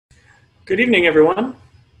Good evening, everyone.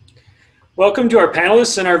 Welcome to our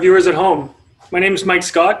panelists and our viewers at home. My name is Mike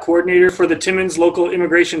Scott, coordinator for the Timmins Local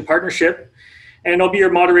Immigration Partnership, and I'll be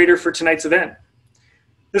your moderator for tonight's event.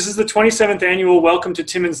 This is the 27th annual Welcome to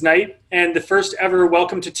Timmins Night and the first ever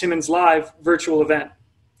Welcome to Timmins Live virtual event.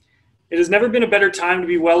 It has never been a better time to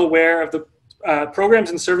be well aware of the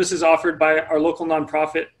programs and services offered by our local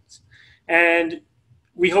nonprofits, and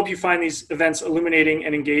we hope you find these events illuminating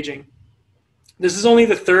and engaging. This is only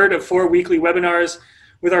the third of 4 weekly webinars,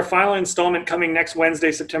 with our final installment coming next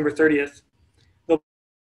Wednesday, September 30th. There'll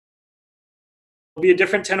be a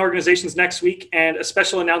different 10 organizations next week and a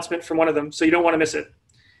special announcement from one of them, so you don't want to miss it.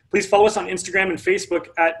 Please follow us on Instagram and Facebook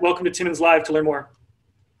at Welcome to Timmins Live to learn more.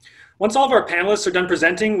 Once all of our panelists are done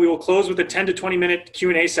presenting, we will close with a 10 to 20 minute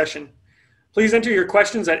Q&A session. Please enter your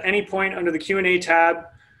questions at any point under the Q&A tab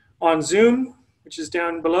on Zoom, which is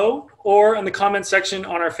down below, or in the comment section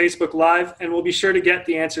on our Facebook Live, and we'll be sure to get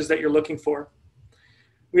the answers that you're looking for.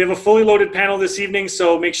 We have a fully loaded panel this evening,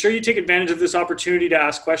 so make sure you take advantage of this opportunity to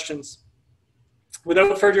ask questions.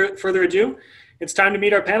 Without further ado, it's time to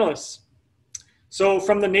meet our panelists. So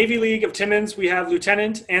from the Navy League of Timmins, we have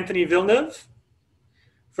Lieutenant Anthony Villeneuve.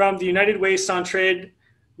 From the United Way Centraide,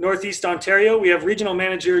 Northeast Ontario, we have Regional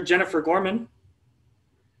Manager Jennifer Gorman.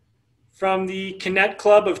 From the Kinette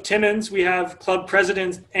Club of Timmins, we have Club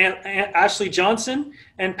President Ashley Johnson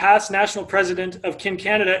and past National President of Kin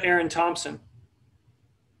Canada, Aaron Thompson.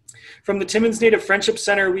 From the Timmins Native Friendship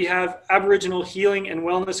Center, we have Aboriginal Healing and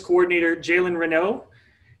Wellness Coordinator Jalen Renault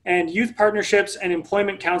and Youth Partnerships and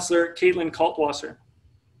Employment Counselor Caitlin Kaltwasser.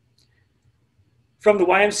 From the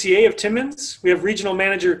YMCA of Timmins, we have Regional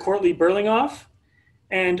Manager Courtney Berlinghoff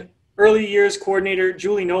and Early Years Coordinator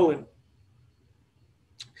Julie Nolan.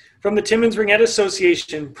 From the Timmins Ringette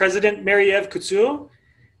Association, President Marie-Ève Couture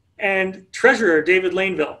and Treasurer David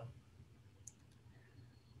Laneville.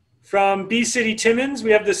 From City Timmins,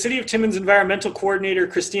 we have the City of Timmins Environmental Coordinator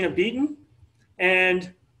Christina Beaton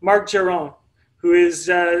and Mark Geron, who is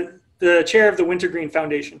the chair of the Wintergreen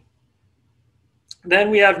Foundation.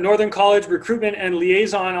 Then we have Northern College Recruitment and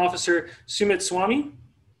Liaison Officer Sumit Swami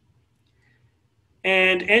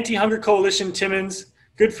and Anti-Hunger Coalition Timmins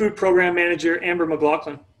Good Food Program Manager Amber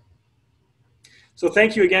McLaughlin. So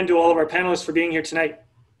thank you again to all of our panelists for being here tonight.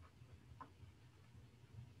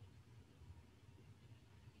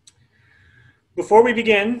 Before we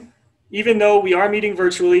begin, even though we are meeting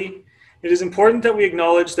virtually, it is important that we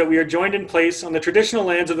acknowledge that we are joined in place on the traditional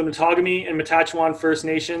lands of the Matagami and Matachewan First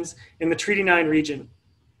Nations in the Treaty 9 region.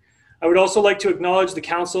 I would also like to acknowledge the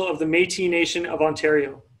Council of the Métis Nation of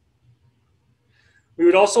Ontario. We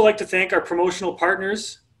would also like to thank our promotional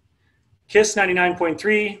partners, KISS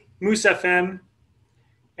 99.3, Moose FM,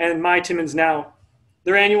 and My Timmins Now.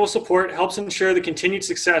 Their annual support helps ensure the continued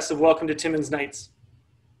success of Welcome to Timmins Nights.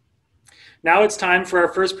 Now it's time for our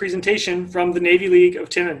first presentation from the Navy League of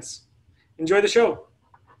Timmins. Enjoy the show.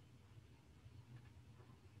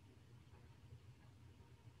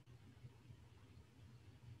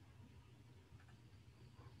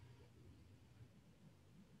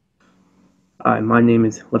 Hi, my name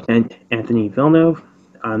is Lieutenant Anthony Villeneuve.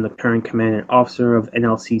 I'm the current Commanding Officer of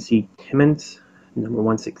NLCC Timmins, number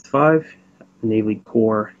 165, Navy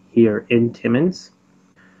Corps here in Timmins.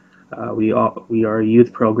 We are a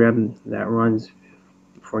youth program that runs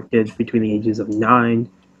for kids between the ages of 9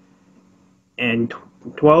 and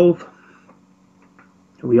 12.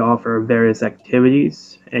 We offer various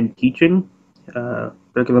activities and teaching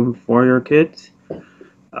curriculum for your kids.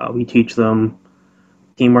 We teach them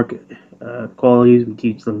teamwork qualities. We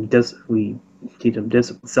teach them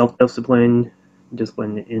self-discipline,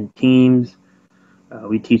 discipline in teams.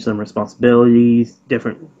 We teach them responsibilities,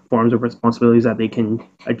 different forms of responsibilities that they can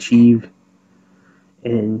achieve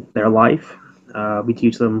in their life. We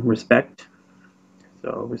teach them respect,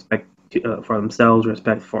 so respect for themselves,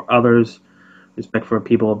 respect for others, respect for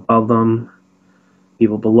people above them,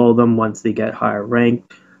 people below them once they get higher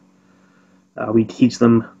ranked. We teach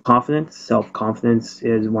them confidence. Self-confidence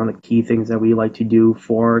is one of the key things that we like to do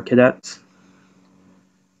for cadets.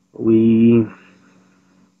 We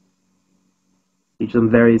teach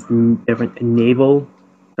them various different naval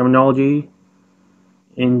terminology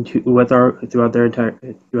throughout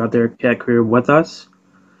their cadet career with us.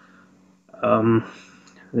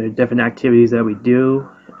 There are different activities that we do,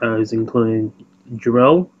 including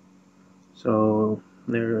drill. So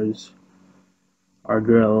our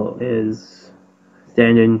drill is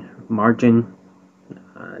standing, marching,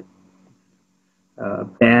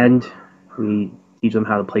 band. We teach them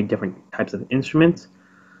how to play different types of instruments,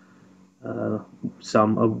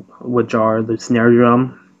 some of which are the snare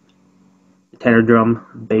drum, the tenor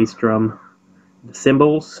drum, bass drum, the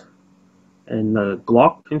cymbals, and the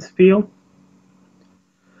glockenspiel.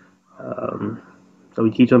 So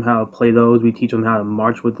we teach them how to play those. We teach them how to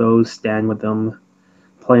march with those, stand with them,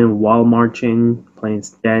 playing while marching, playing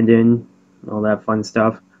stand-in, all that fun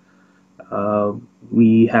stuff.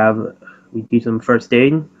 We teach them first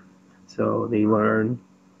aid, so they learn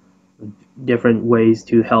different ways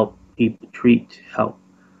to help people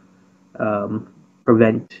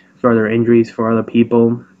prevent further injuries for other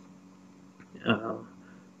people.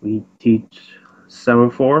 We teach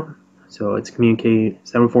semaphore, so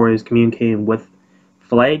semaphore is communicating with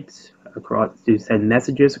flags across to send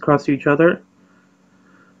messages across to each other.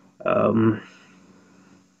 And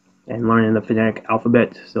learning the phonetic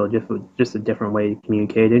alphabet, so just a different way of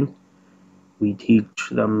communicating. We teach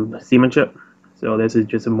them seamanship, so this is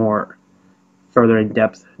just a more further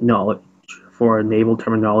in-depth knowledge for naval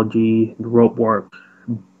terminology, rope work,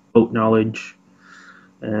 boat knowledge,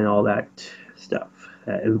 and all that stuff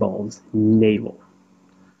that involves naval.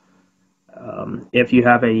 If you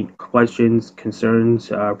have any questions,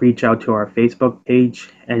 concerns, reach out to our Facebook page,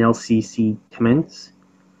 NLCC Timmins.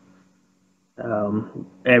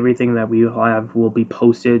 Everything that we have will be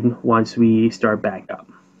posted once we start back up,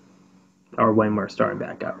 or when we're starting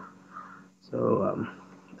back up. So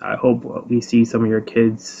I hope we see some of your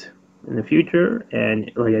kids in the future,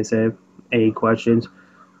 and like I said, any questions,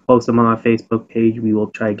 post them on our Facebook page. We will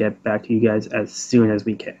try to get back to you guys as soon as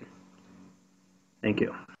we can. Thank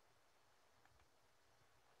you.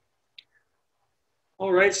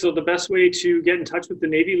 All right, so the best way to get in touch with the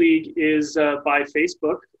Navy League is by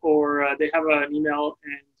Facebook, or they have an email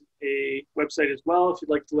and a website as well if you'd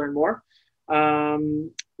like to learn more.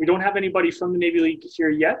 We don't have anybody from the Navy League here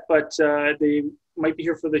yet, but they might be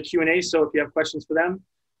here for the Q&A, so if you have questions for them,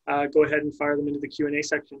 go ahead and fire them into the Q&A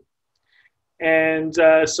section. And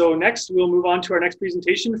so next, we'll move on to our next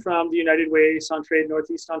presentation from the United Way, Centraide,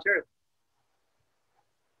 Northeast Ontario.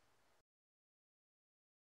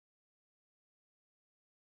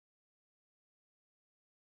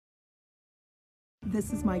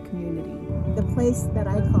 This is my community, the place that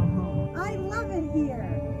I call home. I love it here.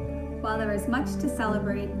 While there is much to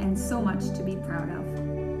celebrate and so much to be proud of.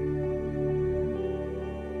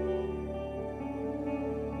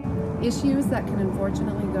 Issues that can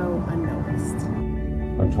unfortunately go unnoticed.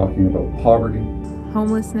 I'm talking about poverty,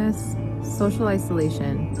 homelessness, social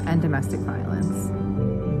isolation, and domestic violence.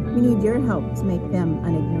 We need your help to make them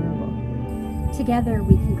unignorable. Together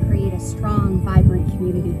we can create a strong, vibrant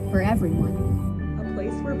community for everyone. A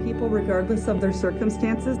place where people, regardless of their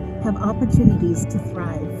circumstances, have opportunities to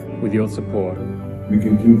thrive. With your support, we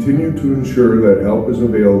can continue to ensure that help is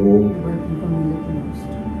available where people need it the most.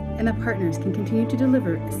 And that partners can continue to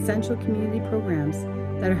deliver essential community programs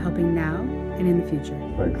that are helping now and in the future.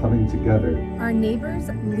 By coming together. Our neighbors,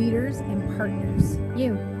 leaders, and partners.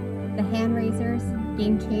 You, the hand raisers,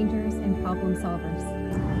 game changers, and problem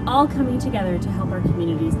solvers. All coming together to help our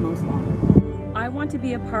communities most vulnerable. I want to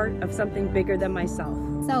be a part of something bigger than myself.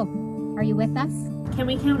 So, are you with us? Can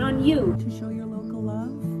we count on you to show your local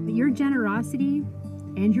love? Your generosity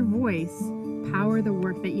and your voice power the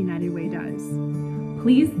work that United Way does.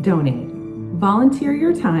 Please donate, volunteer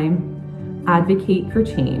your time, advocate for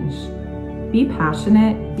change, be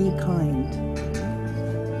passionate, be kind,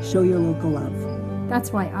 show your local love.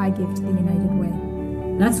 That's why I give to the United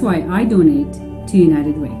Way. That's why I donate to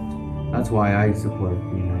United Way. That's why I support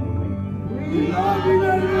United Way. We love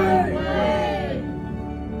United Way!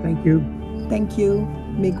 Thank you. Thank you.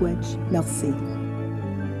 Miigwech. Merci.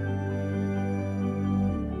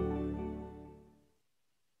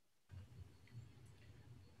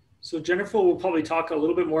 So Jennifer will probably talk a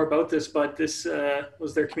little bit more about this, but this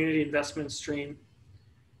was their community investment stream.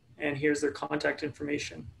 And here's their contact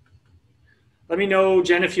information. Let me know,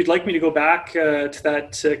 Jen, if you'd like me to go back to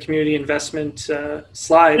that community investment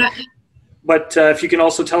slide. But if you can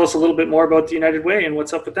also tell us a little bit more about the United Way and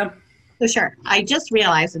what's up with them. So sure. I just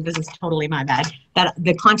realized, and this is totally my bad, that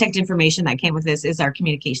the contact information that came with this is our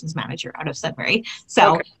communications manager out of Sudbury.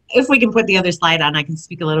 So if we can put the other slide on, I can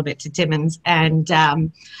speak a little bit to Timmins. And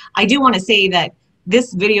I do want to say that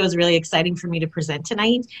this video is really exciting for me to present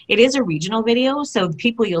tonight. It is a regional video, so the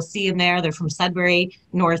people you'll see in there, they're from Sudbury,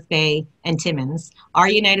 North Bay, and Timmins. Our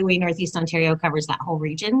United Way Northeast Ontario covers that whole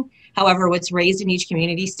region. However, what's raised in each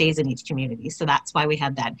community stays in each community. So that's why we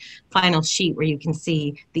have that final sheet where you can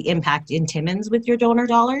see the impact in Timmins with your donor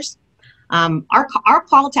dollars. Our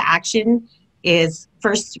call to action is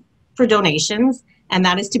first for donations, and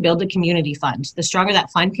that is to build a community fund. The stronger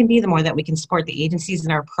that fund can be, the more that we can support the agencies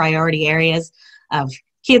in our priority areas of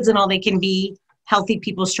kids and all they can be, healthy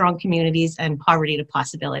people, strong communities, and poverty to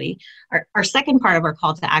possibility. Our second part of our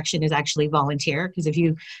call to action is actually volunteer, because if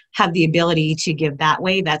you have the ability to give that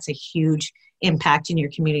way, that's a huge impact in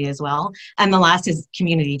your community as well. And the last is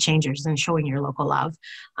community changers and showing your local love.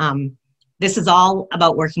 This is all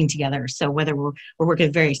about working together. So whether we're working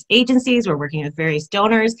with various agencies, we're working with various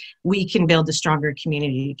donors, we can build a stronger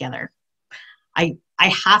community together. I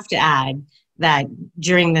have to add that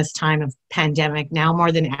during this time of pandemic, now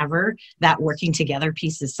more than ever, that working together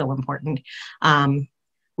piece is so important.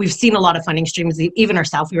 We've seen a lot of funding streams. Even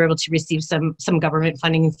ourselves, we were able to receive some government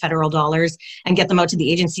funding, federal dollars, and get them out to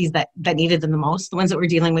the agencies that needed them the most, the ones that were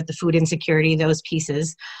dealing with the food insecurity, those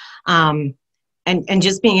pieces. And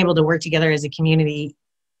just being able to work together as a community,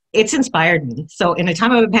 it's inspired me. So in a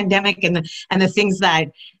time of a pandemic and the things that,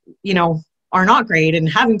 you know, are not great and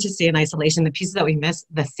having to stay in isolation, the pieces that we miss,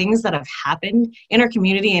 the things that have happened in our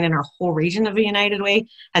community and in our whole region of the United Way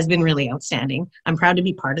has been really outstanding. I'm proud to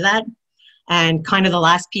be part of that. And kind of the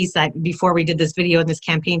last piece that before we did this video and this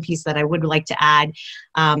campaign piece that I would like to add,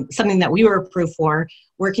 something that we were approved for,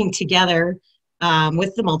 working together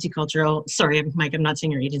with the multicultural, sorry, Mike, I'm not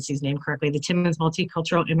saying your agency's name correctly, the Timmins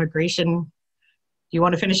Multicultural Immigration. Do you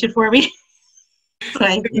want to finish it for me?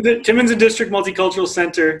 The Timmins and District Multicultural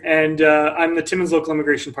Center, and I'm the Timmins Local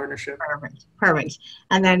Immigration Partnership. Perfect.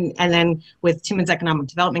 And then with Timmins Economic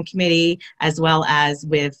Development Committee, as well as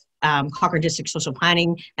with Cochrane District Social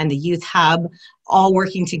Planning and the Youth Hub, all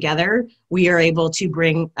working together, we are able to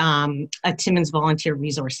bring a Timmins Volunteer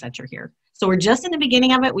Resource Center here. So we're just in the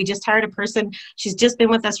beginning of it. We just hired a person. She's just been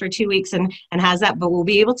with us for 2 weeks and has that, but we'll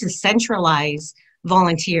be able to centralize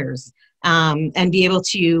volunteers and be able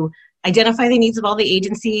to identify the needs of all the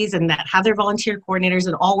agencies and that have their volunteer coordinators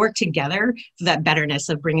and all work together for that betterness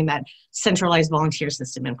of bringing that centralized volunteer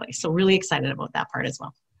system in place. So really excited about that part as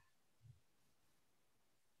well.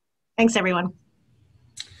 Thanks, everyone.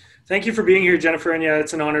 Thank you for being here, Jennifer. And yeah,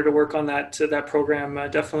 it's an honor to work on that program.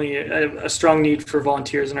 Definitely a strong need for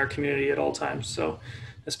volunteers in our community at all times. So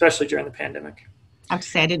especially during the pandemic. I have to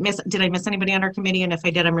say, did I miss anybody on our committee? And if I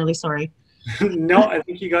did, I'm really sorry. No, I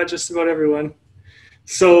think you got just about everyone.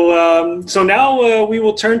 So, so now we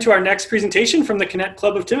will turn to our next presentation from the Kinette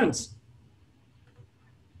Club of Timmins.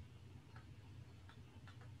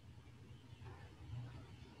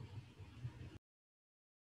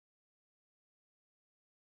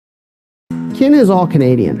 Kin is all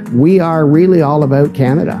Canadian. We are really all about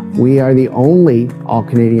Canada. We are the only all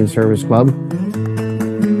Canadian service club.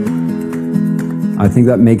 I think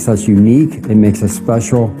that makes us unique. It makes us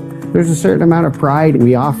special. There's a certain amount of pride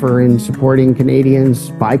we offer in supporting Canadians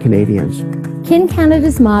by Canadians. Kin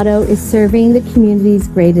Canada's motto is serving the community's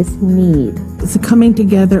greatest need. It's a coming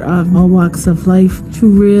together of all walks of life to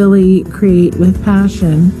really create with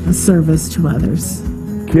passion a service to others.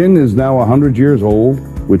 Kin is now 100 years old,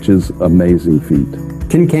 which is an amazing feat.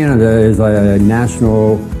 Kin Canada is a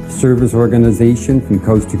national service organization from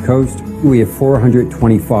coast to coast. We have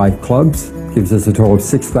 425 clubs. Gives us a total of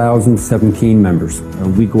 6,017 members.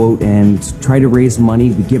 We go out and try to raise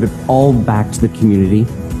money. We give it all back to the community.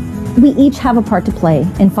 We each have a part to play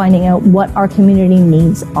in finding out what our community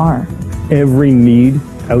needs are. Every need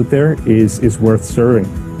out there is worth serving.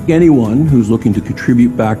 Anyone who's looking to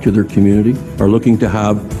contribute back to their community, are looking to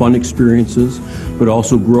have fun experiences, but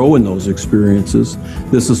also grow in those experiences,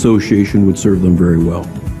 this association would serve them very well.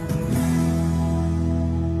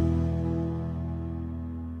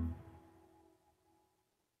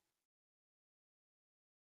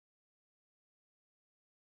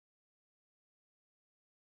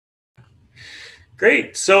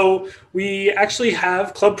 Great. So we actually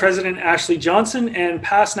have Club President Ashley Johnson and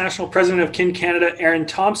past National President of Kin Canada, Aaron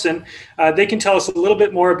Thompson. They can tell us a little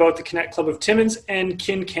bit more about the Kinette Club of Timmins and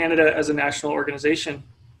Kin Canada as a national organization.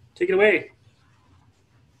 Take it away.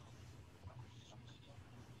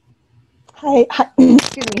 Hi,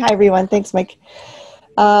 excuse me. Hi, everyone. Thanks, Mike.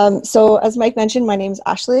 So as Mike mentioned, my name is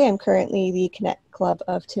Ashley. I'm currently the Kinette Club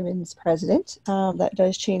of Timmins president. That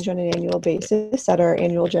does change on an annual basis at our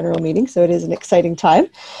annual general meeting, so it is an exciting time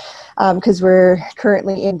because we're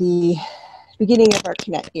currently in the beginning of our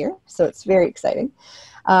Kinette year, so it's very exciting.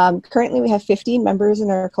 Currently we have 15 members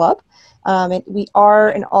in our club. And we are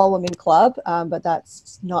an all-women club, but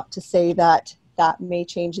that's not to say that that may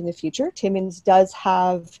change in the future. Timmins does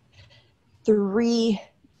have 3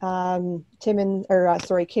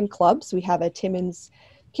 kin clubs. We have a Timmins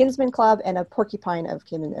Kinsman Club and a Porcupine of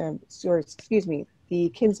the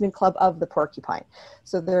Kinsman Club of the Porcupine.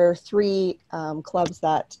 So there are 3 clubs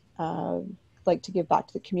that like to give back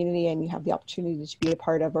to the community and you have the opportunity to be a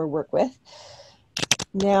part of or work with.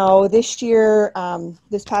 Now, this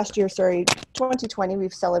past year, 2020,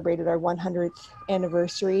 we've celebrated our 100th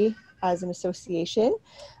anniversary as an association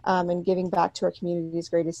and giving back to our community's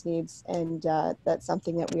greatest needs. And that's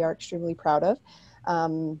something that we are extremely proud of.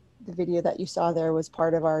 The video that you saw there was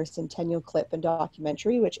part of our centennial clip and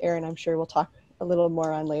documentary, which Aaron, I'm sure, will talk a little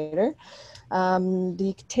more on later.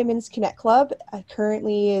 The Timmins Kinette Club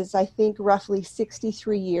currently is, I think, roughly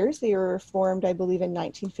 63 years. They were formed, I believe, in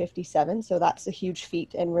 1957. So that's a huge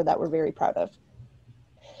feat and that we're very proud of.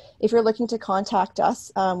 If you're looking to contact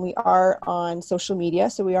us, we are on social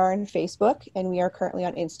media. So we are on Facebook and we are currently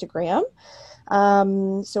on Instagram.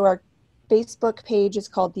 So our Facebook page is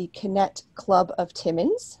called the Kinette Club of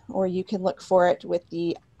Timmins, or you can look for it with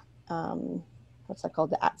the what's that called,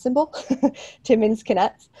 the @ symbol, Timmins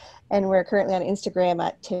Kinette, and we're currently on Instagram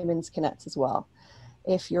at Timmins Kinette as well.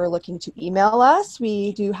 If you're looking to email us,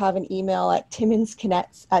 we do have an email at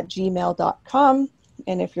timminskinettes@gmail.com,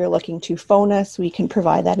 and if you're looking to phone us, we can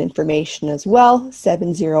provide that information as well,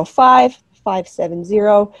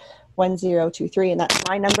 705-570-1023, and that's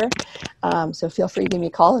my number. So feel free to give me a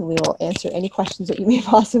call and we will answer any questions that you may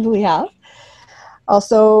possibly have.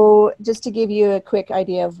 Also, just to give you a quick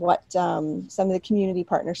idea of what some of the community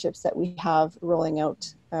partnerships that we have rolling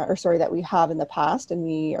out, that we have in the past and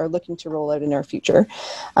we are looking to roll out in our future.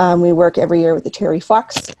 We work every year with the Terry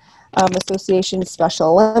Fox Association,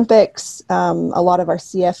 Special Olympics, a lot of our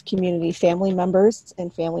CF community family members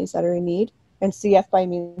and families that are in need, and CF by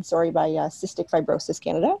Cystic Fibrosis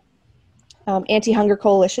Canada. Anti-Hunger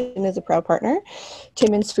Coalition is a proud partner.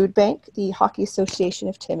 Timmins Food Bank, the Hockey Association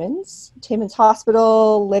of Timmins, Timmins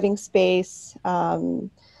Hospital, Living Space. We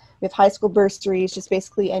have high school bursaries, just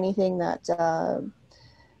basically anything that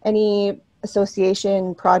any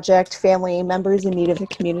association, project, family members in need of the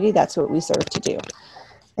community, that's what we serve to do.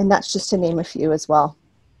 And that's just to name a few as well.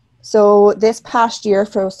 So this past year,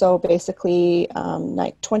 basically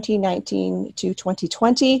 2019 to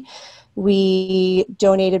 2020, we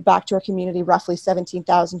donated back to our community roughly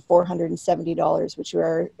 $17,470, which we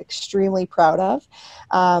are extremely proud of.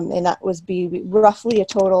 And that was roughly a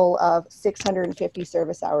total of 650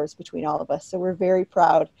 service hours between all of us. So we're very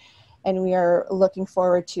proud and we are looking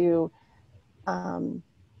forward to learn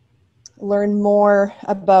more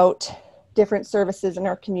about different services in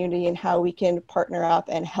our community and how we can partner up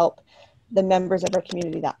and help the members of our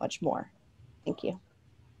community that much more. Thank you.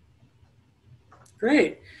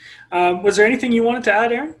 Great. Was there anything you wanted to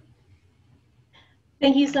add, Erin?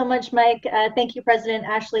 Thank you so much, Mike. Thank you, President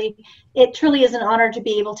Ashley. It truly is an honor to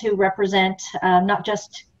be able to represent not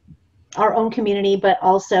just our own community, but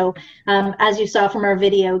also, as you saw from our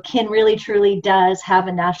video, KIN really truly does have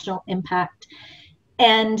a national impact.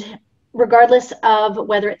 And regardless of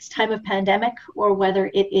whether it's time of pandemic or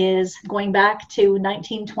whether it is going back to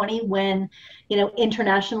 1920 when,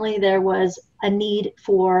 internationally there was a need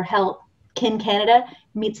for help, KIN Canada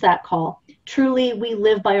meets that call. Truly, we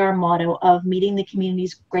live by our motto of meeting the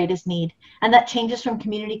community's greatest need. And that changes from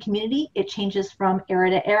community to community. It changes from era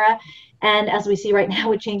to era. And as we see right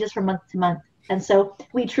now, it changes from month to month. And so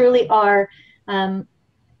we truly are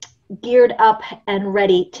geared up and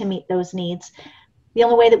ready to meet those needs. The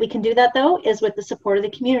only way that we can do that, though, is with the support of the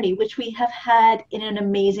community, which we have had in an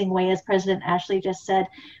amazing way, as President Ashley just said.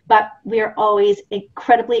 But we are always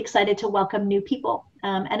incredibly excited to welcome new people.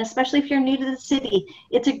 And especially if you're new to the city,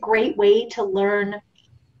 it's a great way to learn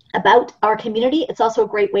about our community. It's also a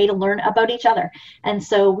great way to learn about each other. And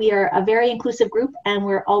so we are a very inclusive group, and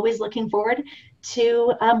we're always looking forward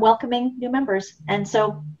to welcoming new members. And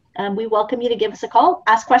so we welcome you to give us a call,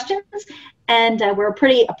 ask questions, and we're a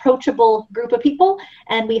pretty approachable group of people,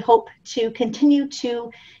 and we hope to continue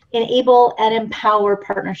to enable and empower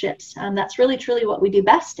partnerships. That's really, truly what we do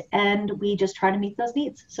best, and we just try to meet those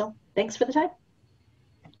needs. So thanks for the time.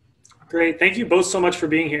 Great. Thank you both so much for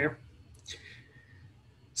being here.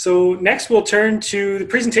 So next we'll turn to the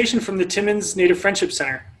presentation from the Timmins Native Friendship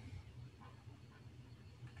Center.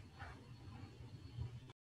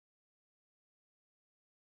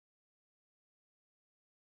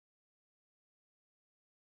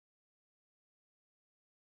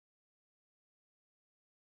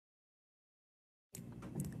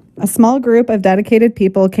 A small group of dedicated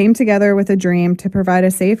people came together with a dream to provide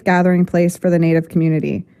a safe gathering place for the Native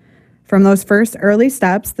community. From those first early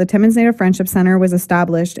steps, the Timmins Native Friendship Center was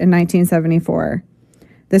established in 1974.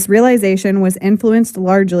 This realization was influenced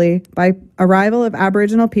largely by arrival of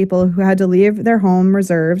Aboriginal people who had to leave their home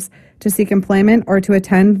reserves to seek employment or to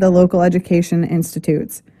attend the local education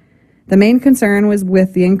institutes. The main concern was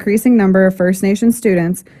with the increasing number of First Nation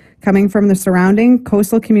students coming from the surrounding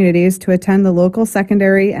coastal communities to attend the local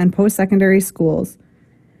secondary and post-secondary schools.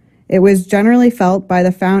 It was generally felt by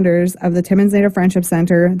the founders of the Timmins Native Friendship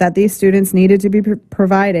Center that these students needed to be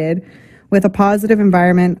provided with a positive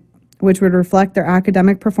environment which would reflect their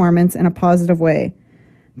academic performance in a positive way.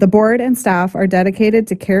 The board and staff are dedicated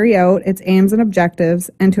to carry out its aims and objectives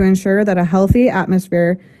and to ensure that a healthy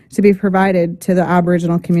atmosphere to be provided to the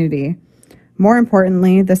Aboriginal community. More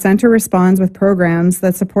importantly, the center responds with programs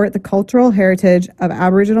that support the cultural heritage of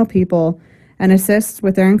Aboriginal people and assists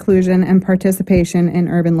with their inclusion and participation in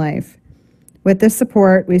urban life. With this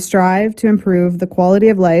support, we strive to improve the quality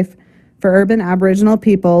of life for urban Aboriginal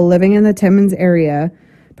people living in the Timmins area,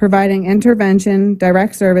 providing intervention,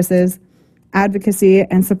 direct services, advocacy,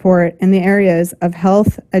 and support in the areas of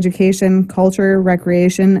health, education, culture,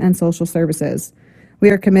 recreation, and social services.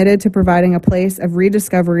 We are committed to providing a place of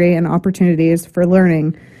rediscovery and opportunities for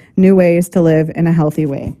learning new ways to live in a healthy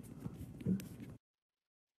way.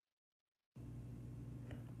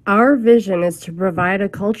 Our vision is to provide a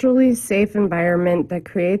culturally safe environment that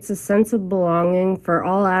creates a sense of belonging for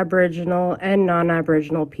all Aboriginal and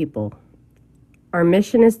non-Aboriginal people. Our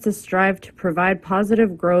mission is to strive to provide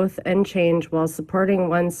positive growth and change while supporting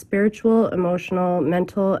one's spiritual, emotional,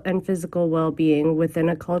 mental, and physical well-being within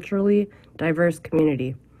a culturally diverse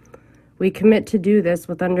community. We commit to do this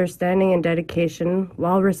with understanding and dedication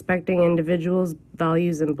while respecting individuals'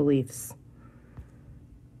 values and beliefs.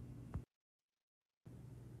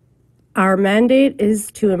 Our mandate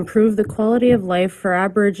is to improve the quality of life for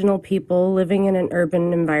Aboriginal people living in an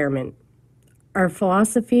urban environment. Our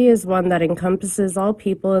philosophy is one that encompasses all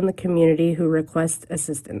people in the community who request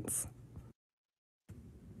assistance.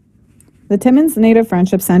 The Timmins Native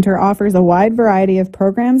Friendship Center offers a wide variety of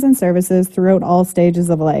programs and services throughout all stages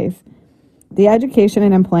of life. The Education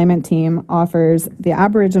and Employment team offers the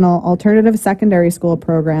Aboriginal Alternative Secondary School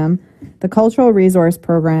program, the Cultural Resource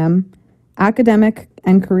program, Academic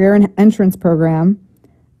and Career Entrance program,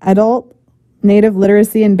 Adult Native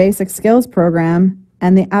Literacy and Basic Skills program,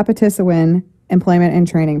 and the Apatissawin Employment and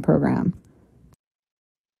Training program.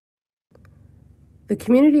 The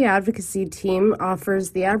Community Advocacy team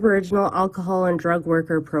offers the Aboriginal Alcohol and Drug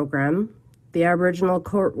Worker program, the Aboriginal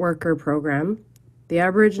Court Worker program, the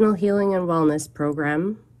Aboriginal Healing and Wellness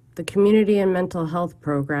program, the Community and Mental Health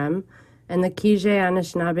program, and the Kije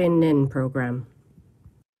Anishinaabe Nin program.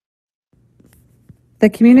 The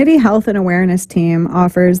Community Health and Awareness team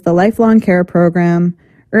offers the Lifelong Care program,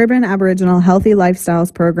 Urban Aboriginal Healthy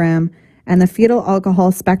Lifestyles program, and the Fetal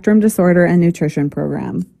Alcohol Spectrum Disorder and Nutrition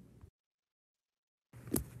program.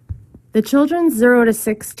 The Children's 0 to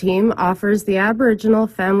 6 team offers the Aboriginal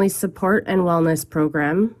Family Support and Wellness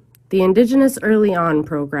program, the Indigenous Early On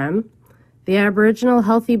program, the Aboriginal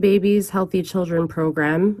Healthy Babies, Healthy Children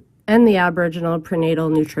program, and the Aboriginal Prenatal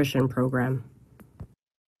Nutrition program.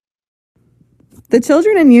 The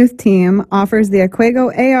Children and Youth team offers the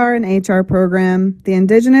Aquego AR and HR program, the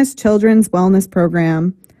Indigenous Children's Wellness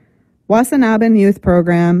program, Wasanaban Youth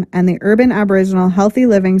program, and the Urban Aboriginal Healthy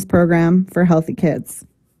Livings program for healthy kids.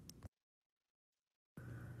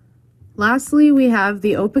 Lastly, we have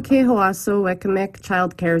the Opake Hawaso Wekimik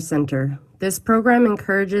Child Care Center. This program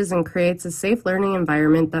encourages and creates a safe learning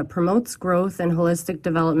environment that promotes growth and holistic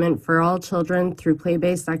development for all children through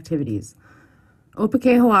play-based activities.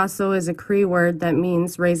 Opake Hawaso is a Cree word that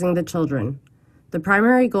means raising the children. The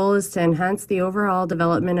primary goal is to enhance the overall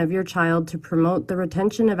development of your child to promote the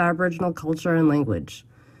retention of Aboriginal culture and language.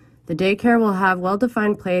 The daycare will have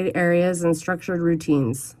well-defined play areas and structured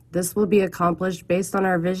routines. This will be accomplished based on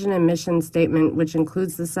our vision and mission statement, which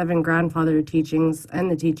includes the 7 grandfather teachings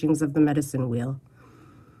and the teachings of the medicine wheel.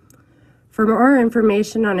 For more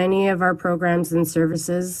information on any of our programs and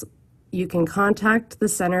services, you can contact the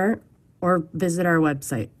center or visit our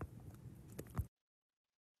website.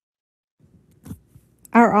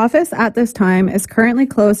 Our office at this time is currently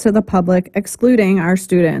closed to the public, excluding our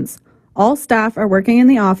students. All staff are working in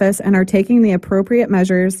the office and are taking the appropriate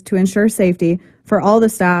measures to ensure safety for all the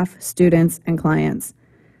staff, students, and clients.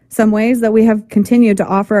 Some ways that we have continued to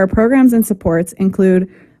offer our programs and supports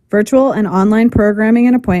include virtual and online programming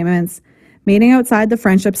and appointments, meeting outside the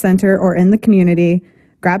Friendship Center or in the community,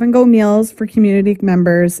 grab-and-go meals for community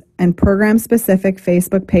members, and program-specific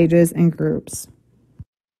Facebook pages and groups.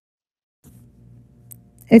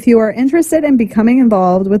 If you are interested in becoming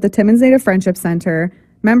involved with the Timmins Native Friendship Center,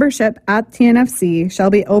 membership at TNFC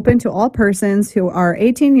shall be open to all persons who are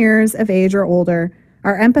 18 years of age or older,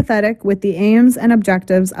 are empathetic with the aims and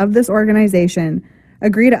objectives of this organization,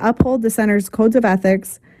 agree to uphold the center's codes of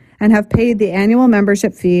ethics, and have paid the annual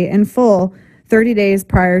membership fee in full 30 days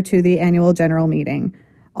prior to the annual general meeting.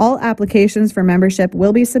 All applications for membership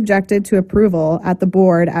will be subjected to approval at the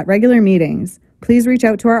board at regular meetings. Please reach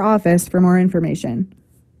out to our office for more information.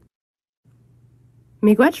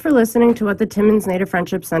 Miigwech for listening to what the Timmins Native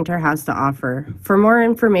Friendship Center has to offer. For more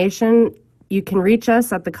information, you can reach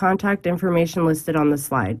us at the contact information listed on the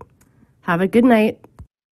slide. Have a good night.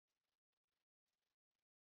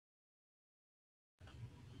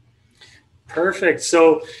 Perfect.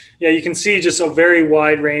 So yeah, you can see just a very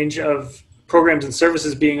wide range of programs and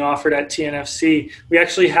services being offered at TNFC. We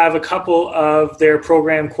actually have a couple of their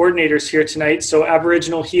program coordinators here tonight. So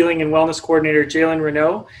Aboriginal Healing and Wellness Coordinator Jalen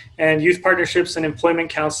Renault and Youth Partnerships and Employment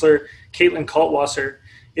Counselor Caitlin Kaltwasser.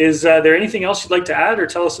 Is there anything else you'd like to add or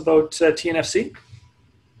tell us about TNFC?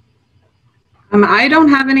 I don't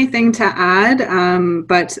have anything to add,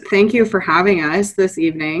 but thank you for having us this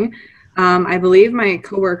evening. I believe my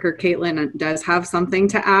coworker Caitlin does have something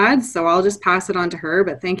to add, so I'll just pass it on to her.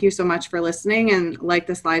 But thank you so much for listening. And like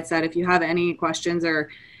the slide said, if you have any questions or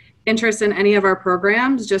interest in any of our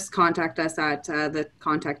programs, just contact us at the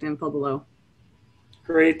contact info below.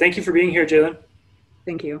 Great. Thank you for being here, Jalen.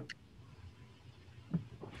 Thank you.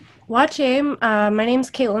 Watching. My name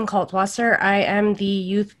is Caitlin Kaltwasser. I am the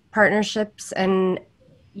Youth Partnerships and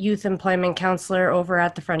Youth Employment Counselor over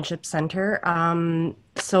at the Friendship Center.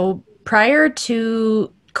 So prior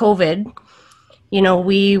to COVID,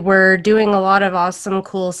 we were doing a lot of awesome,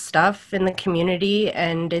 cool stuff in the community,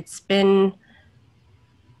 and it's been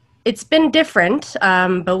different,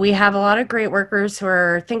 but we have a lot of great workers who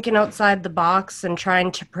are thinking outside the box and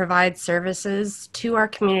trying to provide services to our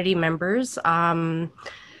community members.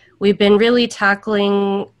 We've been really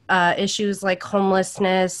tackling issues like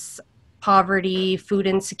homelessness, poverty, food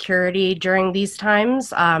insecurity during these times.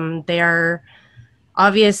 They are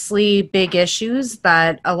obviously big issues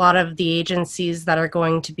that a lot of the agencies that are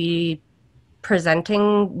going to be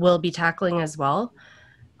presenting will be tackling as well.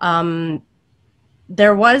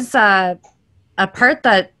 There was a part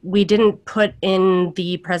that we didn't put in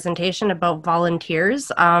the presentation about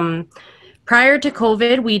volunteers. Prior to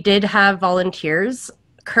COVID, we did have volunteers.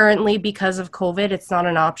 Currently, because of COVID, it's not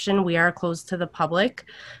an option. We are closed to the public.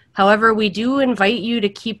 However, we do invite you to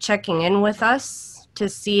keep checking in with us to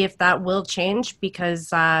see if that will change,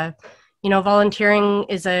 because volunteering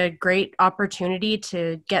is a great opportunity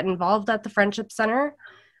to get involved at the Friendship Center.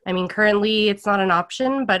 I mean, currently it's not an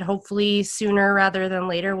option, but hopefully sooner rather than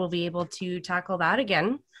later we'll be able to tackle that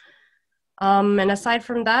again. And aside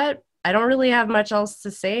from that, I don't really have much else to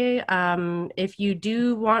say. If you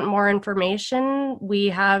do want more information, we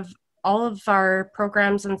have all of our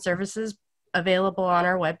programs and services available on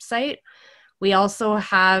our website. We also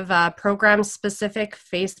have program-specific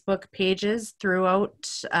Facebook pages throughout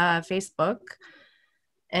Facebook.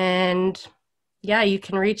 And yeah, you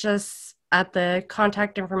can reach us at the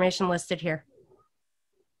contact information listed here.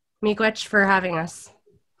 Miigwech for having us.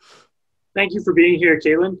 Thank you for being here,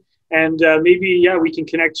 Caitlin. And maybe, we can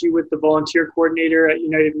connect you with the volunteer coordinator at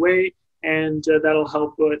United Way, and that'll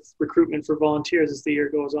help with recruitment for volunteers as the year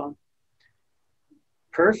goes on.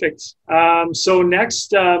 Perfect. So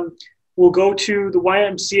next, we'll go to the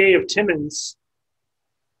YMCA of Timmins.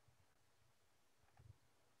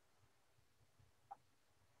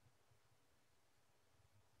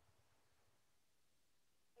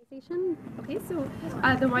 Okay, so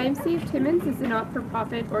the YMCA of Timmins is a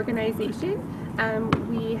not-for-profit organization.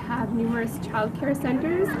 We have numerous childcare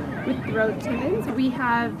centers throughout Timmins. We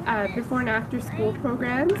have before and after school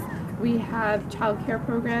programs. We have childcare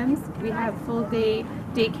programs. We have full-day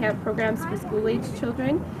day camp programs for school-aged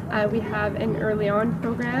children. We have an early on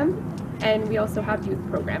program, and we also have youth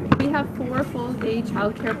programming. We have 4 full-day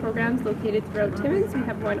childcare programs located throughout Timmins. We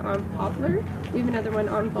have one on Poplar. We have another one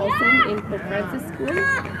on Balsam in Pope Francis School.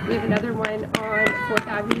 We have another one on 4th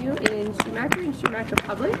Avenue in Schumacher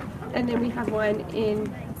Public. And then we have one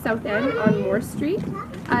in South End on Moore Street.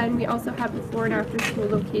 And we also have before and after school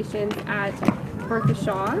locations at Bertha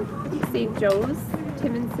Shaw, St. Joe's,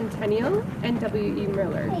 Timmins Centennial, and W.E.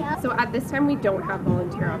 Miller. So at this time, we don't have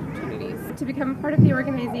volunteer opportunities. To become a part of the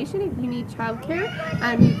organization, if you need childcare,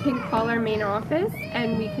 you can call our main office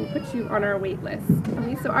and we can put you on our wait list.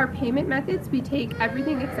 Okay, so our payment methods, we take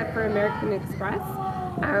everything except for American Express,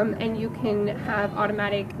 and you can have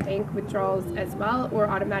automatic bank withdrawals as well, or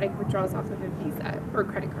automatic withdrawals off of a Visa or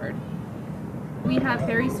credit card. We have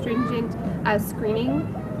very stringent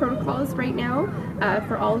screening protocols right now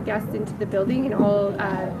for all guests into the building and all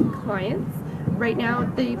clients. Right now,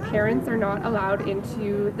 the parents are not allowed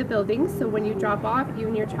into the building, so when you drop off, you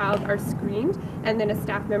and your child are screened, and then a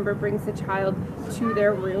staff member brings the child to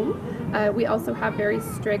their room. We also have very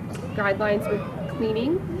strict guidelines with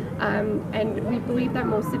cleaning. And we believe that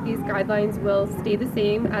most of these guidelines will stay the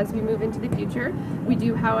same as we move into the future. We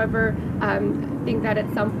do, however, think that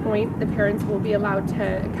at some point the parents will be allowed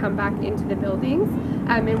to come back into the buildings,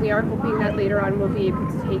 and we are hoping that later on we'll be able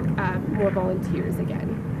to take more volunteers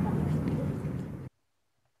again.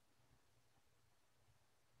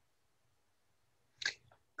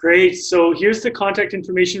 Great. So here's the contact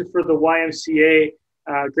information for the YMCA.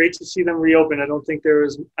 Great to see them reopen. I don't think there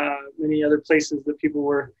was many other places that people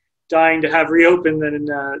were dying to have reopen than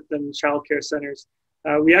childcare centers.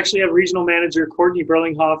 We actually have Regional Manager Courtney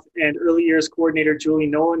Burlinghoff and Early Years Coordinator Julie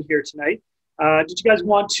Nolan here tonight. Did you guys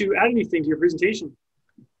want to add anything to your presentation?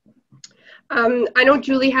 I know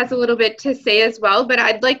Julie has a little bit to say as well, but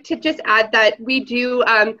I'd like to just add that we do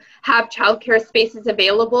have childcare spaces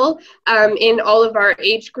available in all of our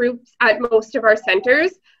age groups at most of our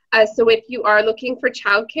centers. So if you are looking for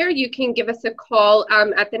childcare, you can give us a call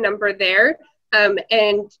at the number there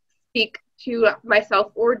and speak to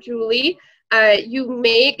myself or Julie. You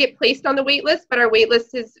may get placed on the wait list, but our wait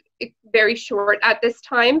list is very short at this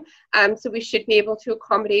time. So we should be able to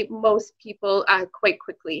accommodate most people quite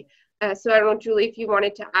quickly. So I don't know, Julie, if you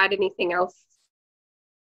wanted to add anything else.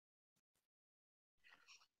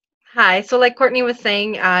 Hi, so like Courtney was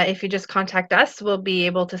saying, if you just contact us, we'll be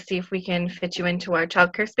able to see if we can fit you into our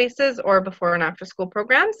childcare spaces or before and after school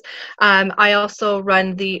programs. I also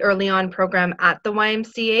run the early on program at the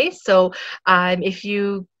YMCA. So if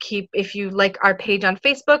you like our page on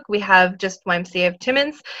Facebook, we have just YMCA of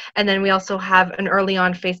Timmins. And then we also have an early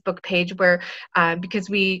on Facebook page where, because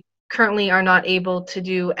we currently are not able to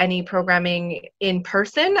do any programming in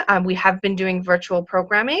person. We have been doing virtual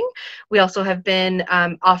programming. We also have been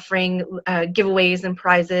offering giveaways and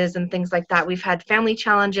prizes and things like that. We've had family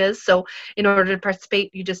challenges. So in order to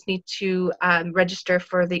participate, you just need to register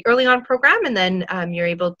for the early on program, and then you're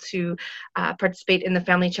able to participate in the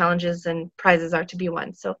family challenges, and prizes are to be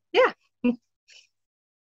won. So yeah.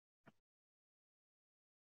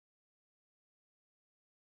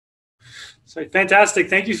 So fantastic.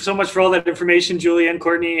 Thank you so much for all that information, Julie and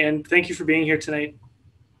Courtney, and thank you for being here tonight.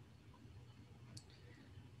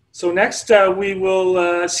 So next, we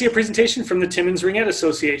will see a presentation from the Timmins Ringette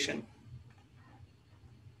Association.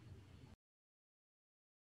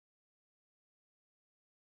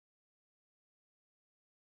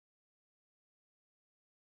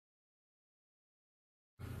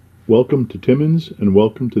 Welcome to Timmins, and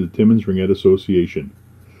welcome to the Timmins Ringette Association.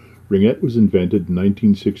 Ringette was invented in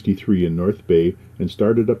 1963 in North Bay and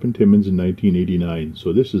started up in Timmins in 1989,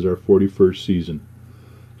 so this is our 41st season.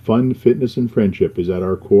 Fun, fitness, and friendship is at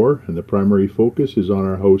our core, and the primary focus is on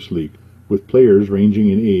our house league, with players ranging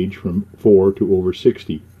in age from 4 to over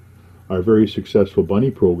 60. Our very successful bunny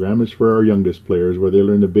program is for our youngest players, where they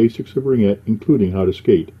learn the basics of Ringette, including how to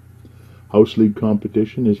skate. House league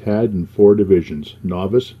competition is had in 4 divisions: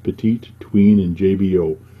 novice, petite, tween, and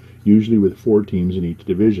JBO, usually with 4 teams in each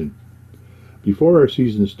division. Before our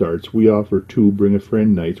season starts, we offer 2 Bring a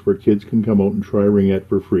Friend nights where kids can come out and try Ringette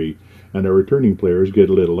for free, and our returning players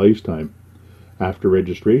get a little ice time. After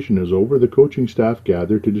registration is over, the coaching staff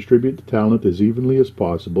gather to distribute the talent as evenly as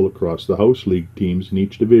possible across the house league teams in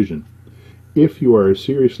each division. If you are a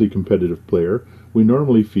seriously competitive player, we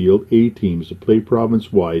normally field A teams that play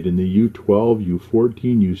province-wide in the U12,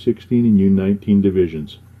 U14, U16, and U19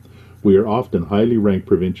 divisions. We are often highly ranked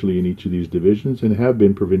provincially in each of these divisions and have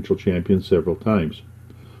been provincial champions several times.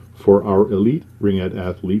 For our elite Ringette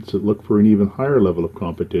athletes that look for an even higher level of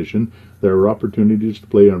competition, there are opportunities to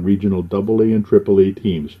play on regional AA and AAA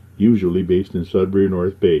teams, usually based in Sudbury or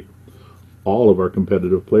North Bay. All of our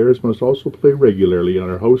competitive players must also play regularly on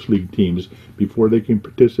our house league teams before they can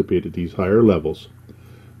participate at these higher levels.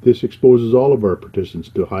 This exposes all of our participants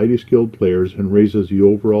to highly skilled players and raises the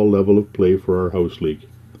overall level of play for our house league.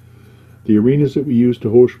 The arenas that we use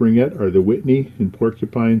to host Ringette are the Whitney in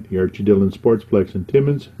Porcupine, the Archie Dillon Sportsplex in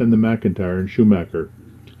Timmins, and the McIntyre in Schumacher.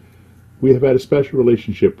 We have had a special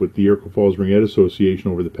relationship with the Iroquois Falls Ringette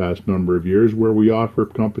Association over the past number of years, where we offer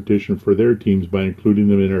competition for their teams by including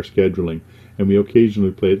them in our scheduling, and we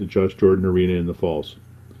occasionally play at the Just Jordan Arena in the Falls.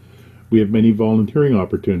 We have many volunteering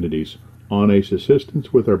opportunities: on-ice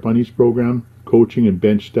assistance with our Bunnies program, coaching and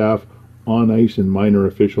bench staff, on-ice and minor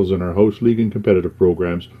officials in our house league and competitive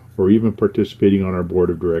programs, or even participating on our board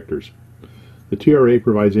of directors. The TRA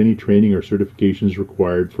provides any training or certifications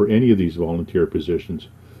required for any of these volunteer positions.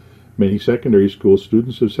 Many secondary school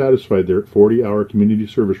students have satisfied their 40-hour community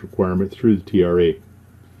service requirement through the TRA.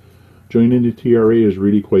 Joining the TRA is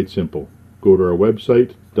really quite simple. Go to our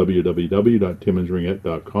website,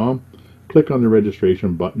 www.timminsringette.com, click on the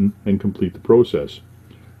registration button, and complete the process.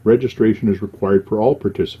 Registration is required for all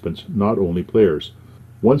participants, not only players.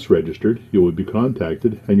 Once registered, you will be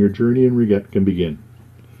contacted and your journey in Ringette can begin.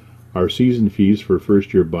 Our season fees for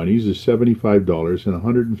first-year bunnies is $75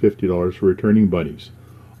 and $150 for returning bunnies.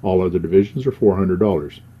 All other divisions are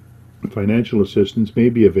 $400. Financial assistance may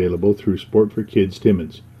be available through Sport for Kids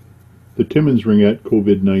Timmins. The Timmins Ringette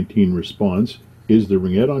COVID-19 response is the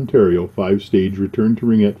Ringette Ontario 5-stage Return to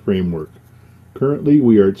Ringette framework. Currently,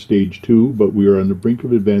 we are at Stage 2, but we are on the brink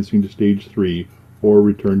of advancing to Stage 3, or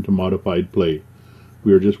return to modified play.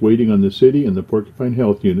 We are just waiting on the city and the Porcupine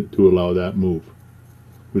Health Unit to allow that move.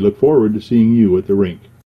 We look forward to seeing you at the rink.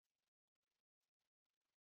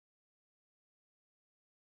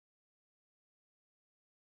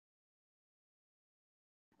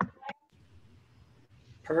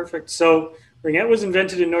 Perfect. So Ringette was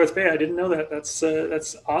invented in North Bay. I didn't know that.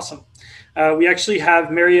 That's awesome. We actually have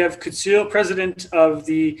Marie-Ève Couture, president of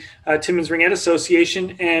the Timmins Ringette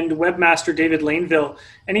Association, and webmaster David Laneville.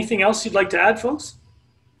 Anything else you'd like to add, folks?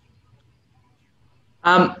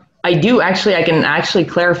 I do actually. I can actually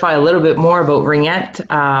clarify a little bit more about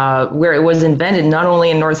Ringette, where it was invented not only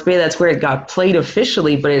in North Bay, that's where it got played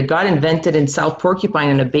officially, but it got invented in South Porcupine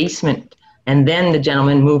in a basement. And then the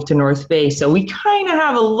gentleman moved to North Bay. So we kind of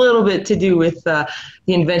have a little bit to do with the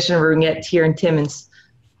invention of Ringette here in Timmins.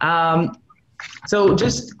 So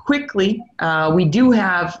just quickly, we do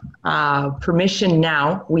have permission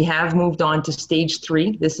now. We have moved on to Stage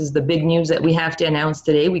 3. This is the big news that we have to announce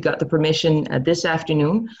today. We got the permission this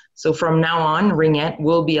afternoon. So from now on, Ringette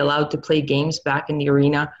will be allowed to play games back in the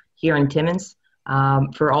arena here in Timmins.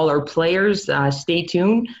 For all our players, stay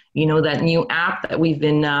tuned. You know, that new app that we've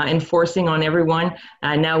been enforcing on everyone.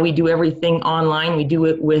 Now we do everything online. We do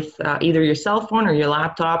it with either your cell phone or your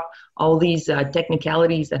laptop. All these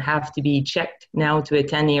technicalities that have to be checked now to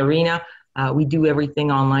attend the arena. We do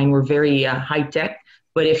everything online. We're very high tech.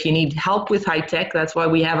 But if you need help with high tech, that's why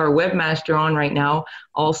we have our webmaster on right now.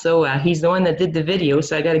 Also, he's the one that did the video,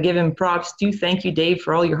 so I got to give him props too. Thank you, Dave,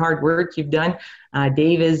 for all your hard work you've done.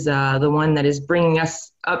 Dave is the one that is bringing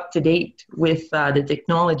us up to date with the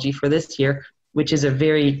technology for this year, which is a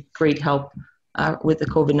very great help with the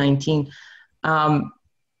COVID-19.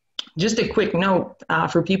 Just a quick note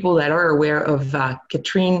for people that are aware of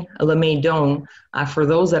Catherine Lemaidon. For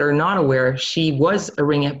those that are not aware, she was a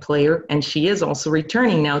Ringette player, and she is also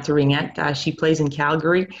returning now to Ringette. She plays in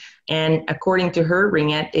Calgary, and according to her,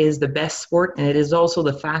 Ringette is the best sport, and it is also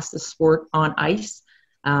the fastest sport on ice.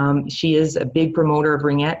 She is a big promoter of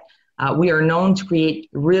Ringette. We are known to create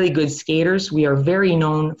really good skaters. We are very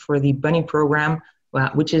known for the bunny program,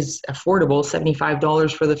 which is affordable,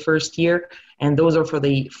 $75 for the first year. And those are for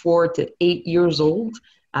the 4 to 8 years old,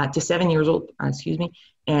 to 7 years old, excuse me.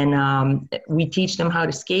 And we teach them how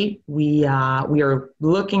to skate. We are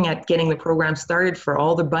looking at getting the program started for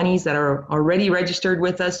all the bunnies that are already registered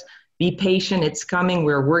with us. Be patient, it's coming.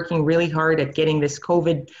 We're working really hard at getting this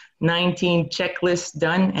COVID-19 checklist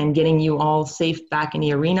done and getting you all safe back in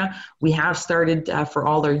the arena. We have started for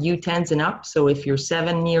all our U10s and up. So if you're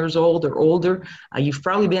 7 years old or older, you've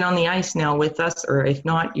probably been on the ice now with us, or if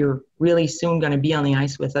not, you're really soon going to be on the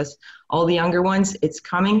ice with us. All the younger ones, it's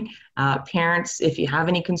coming. Parents, if you have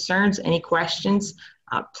any concerns, any questions,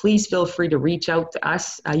 please feel free to reach out to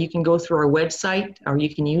us. You can go through our website, or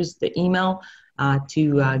you can use the email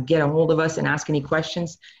to get a hold of us and ask any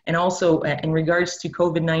questions. And also in regards to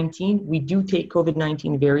COVID-19, we do take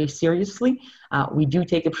COVID-19 very seriously. We do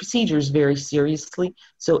take the procedures very seriously.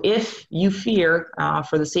 So if you fear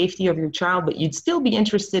for the safety of your child, but you'd still be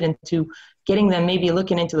interested into getting them maybe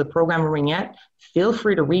looking into the program Ringette, feel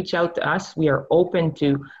free to reach out to us. We are open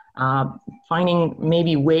to finding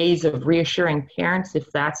maybe ways of reassuring parents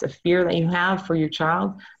if that's a fear that you have for your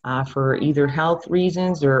child, for either health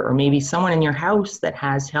reasons or maybe someone in your house that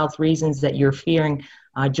has health reasons that you're fearing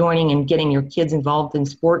joining and getting your kids involved in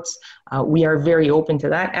sports. We are very open to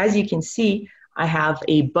that. As you can see, I have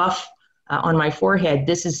a buff on my forehead.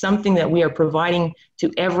 This is something that we are providing to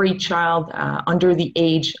every child under the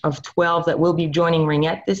age of 12 that will be joining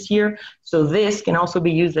Ringette this year. So this can also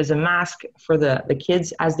be used as a mask for the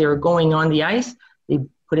kids as they're going on the ice. They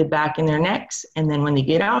put it back in their necks, and then when they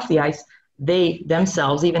get off the ice, they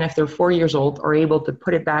themselves, even if they're 4 years old, are able to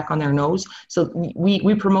put it back on their nose. So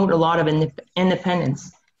we promote a lot of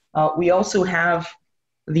independence. We also have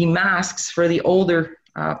the masks for the older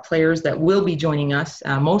players that will be joining us.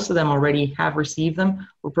 Most of them already have received them.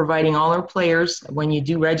 We're providing all our players, when you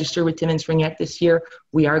do register with Timmins Ringette this year,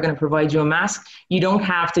 we are going to provide you a mask. You don't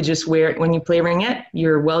have to just wear it when you play Ringette.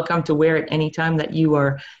 You're welcome to wear it anytime that you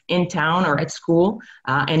are in town or at school.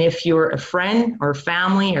 And if you're a friend or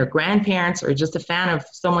family or grandparents or just a fan of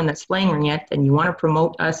someone that's playing Ringette and you want to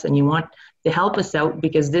promote us and you want to help us out,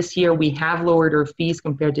 because this year we have lowered our fees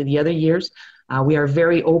compared to the other years. We are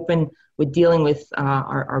very open with dealing with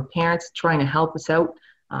our parents trying to help us out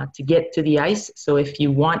to get to the ice. So if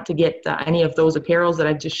you want to get any of those apparels that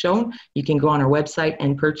I've just shown, you can go on our website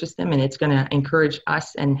and purchase them, and it's going to encourage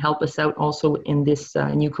us and help us out also in this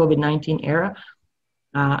new COVID-19 era.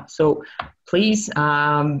 So please,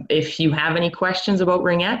 if you have any questions about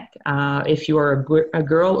Ringette, if you are a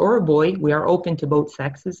girl or a boy, we are open to both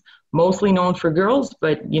sexes, mostly known for girls,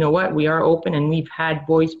 but you know what, we are open, and we've had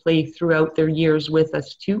boys play throughout their years with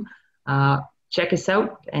us too. Check us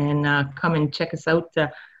out and come and check us out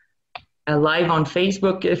live on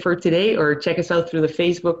Facebook for today, or check us out through the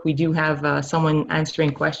Facebook. We do have someone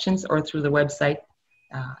answering questions, or through the website,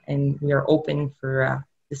 and we are open for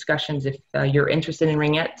discussions if you're interested in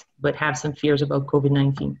Ringette but have some fears about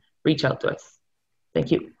COVID-19. Reach out to us.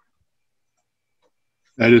 Thank you.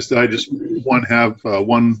 I just want to have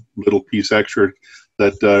one little piece extra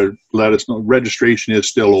that let us know registration is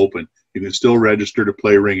still open. You can still register to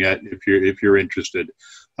play Ringette if you're interested.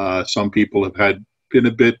 Some people have been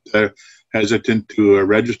a bit hesitant to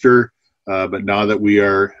register, but now that we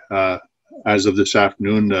are, as of this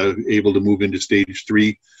afternoon, able to move into stage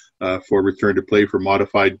 3 for return to play for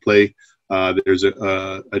modified play, there's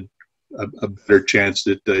a better chance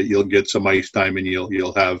that you'll get some ice time and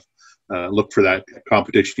you'll have look for that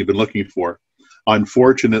competition you've been looking for.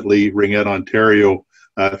 Unfortunately, Ringette Ontario,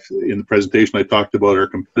 in the presentation I talked about our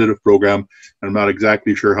competitive program, and I'm not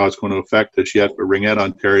exactly sure how it's going to affect us yet, but Ringette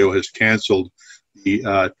Ontario has canceled the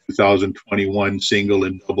 2021 single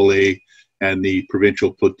and double A and the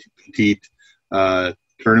provincial petite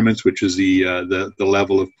tournaments, which is the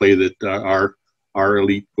level of play that our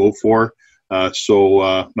elite go for.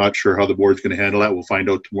 So not sure how the board's going to handle that. We'll find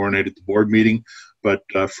out tomorrow night at the board meeting. But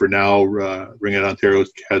for now, Ringette Ontario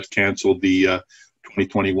has canceled the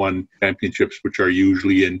 2021 championships, which are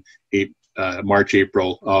usually in March,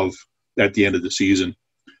 April at the end of the season.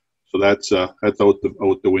 So that's out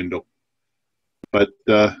the window. But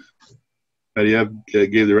gave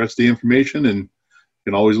the rest of the information, and you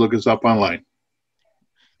can always look us up online.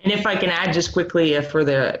 And if I can add just quickly,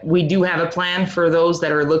 we do have a plan for those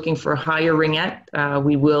that are looking for higher Ringette.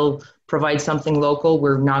 We will provide something local.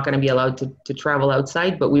 We're not going to be allowed to travel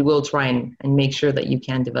outside, but we will try and make sure that you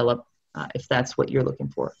can develop if that's what you're looking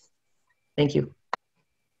for. Thank you.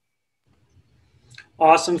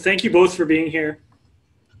 Awesome. Thank you both for being here.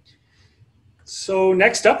 So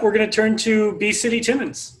next up, we're going to turn to City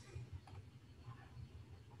Timmins.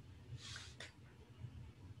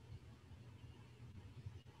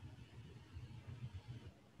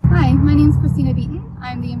 Hi, my name is Christina Beaton.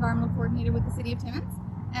 I'm the environmental coordinator with the City of Timmins,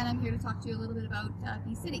 and I'm here to talk to you a little bit about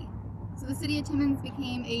B-City. So the City of Timmins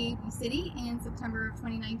became a B-City in September of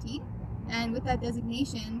 2019, and with that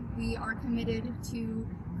designation, we are committed to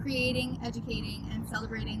creating, educating, and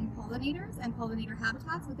celebrating pollinators and pollinator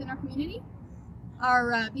habitats within our community.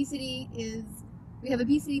 Our B-City we have a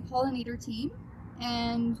B-City pollinator team,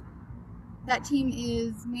 and that team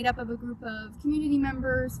is made up of a group of community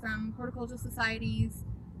members from horticultural societies,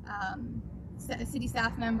 city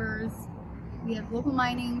staff members. We have local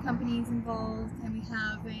mining companies involved, and we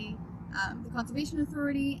have the Conservation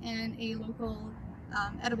Authority and a local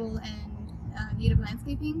edible and native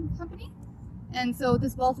landscaping company. And so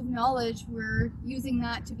this wealth of knowledge, we're using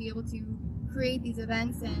that to be able to create these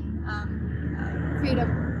events and create a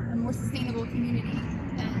more sustainable community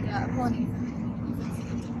and pollinating community for the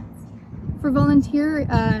City of Timmins. For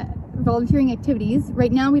volunteering activities,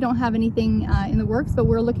 right now we don't have anything in the works, but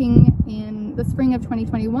we're looking in the spring of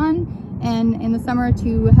 2021 and in the summer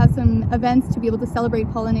to have some events to be able to celebrate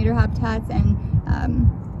pollinator habitats and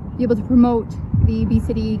be able to promote the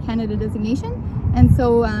B-City Canada designation. And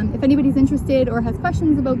so if anybody's interested or has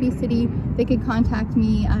questions about B-City, they could contact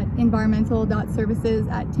me at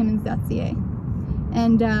environmental.services@timmins.ca.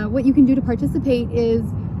 And what you can do to participate is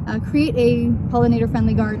create a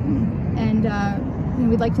pollinator-friendly garden. And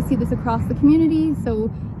we'd like to see this across the community. So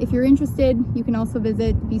if you're interested, you can also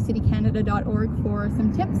visit bcitycanada.org for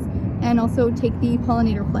some tips, and also take the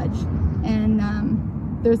pollinator pledge. And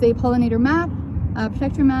there's a pollinator map, a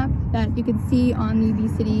protector map that you can see on the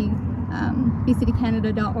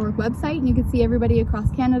bcitycanada.org website, and you can see everybody across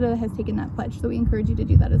Canada has taken that pledge. So we encourage you to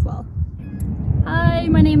do that as well. Hi,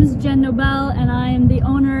 my name is Jen Nobel, and I am the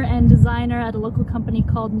owner and designer at a local company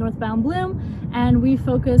called Northbound Bloom, and we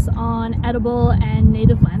focus on edible and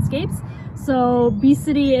native landscapes. So Bee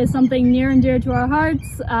City is something near and dear to our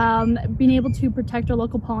hearts. Being able to protect our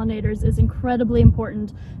local pollinators is incredibly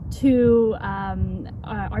important to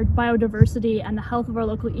our biodiversity and the health of our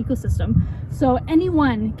local ecosystem. So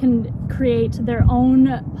anyone can create their own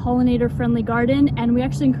pollinator-friendly garden, and we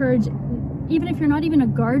actually encourage, even if you're not even a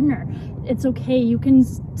gardener, it's okay. You can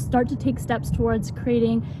start to take steps towards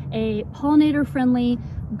creating a pollinator-friendly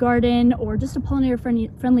garden or just a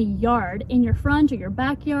pollinator-friendly yard in your front or your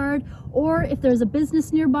backyard, or if there's a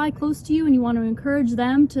business nearby close to you and you want to encourage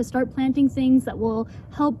them to start planting things that will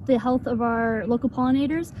help the health of our local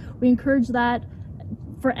pollinators, we encourage that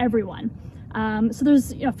for everyone. So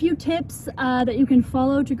there's a few tips that you can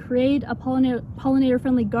follow to create a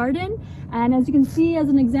pollinator-friendly garden. And as you can see, as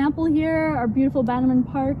an example here, our beautiful Bannerman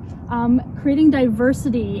Park, creating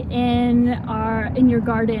diversity in your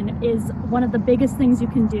garden is one of the biggest things you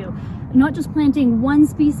can do. Not just planting one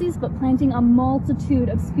species, but planting a multitude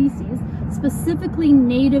of species, specifically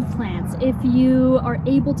native plants, if you are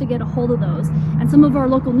able to get a hold of those. And some of our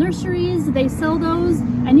local nurseries, they sell those,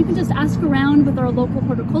 and you can just ask around with our local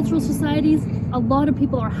horticultural societies. A lot of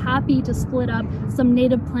people are happy to split up some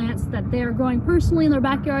native plants that they're growing personally in their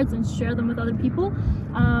backyards and share them with other people.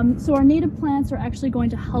 So our native plants are actually going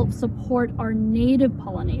to help support our native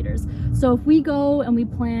pollinators. So if we go and we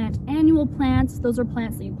plant annual plants, those are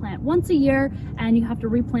plants that you plant once a year and you have to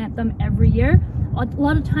replant them every year. A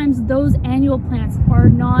lot of times those annual plants are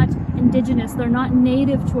not indigenous, they're not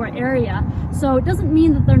native to our area. So it doesn't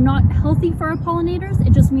mean that they're not healthy for our pollinators,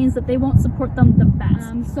 it just means that they won't support them the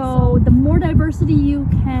best. So the more diversity you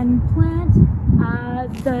can plant,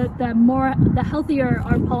 the healthier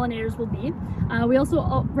our pollinators will be. We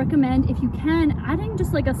also recommend, if you can, adding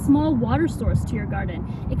just like a small water source to your garden.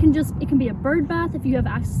 It can be a bird bath if you have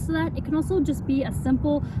access to that. It can also just be a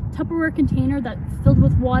simple Tupperware container that's filled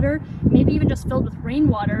with water, maybe even just filled with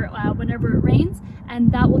rainwater whenever it rains,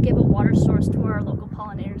 and that will give a water source to our local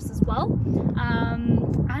pollinators as well.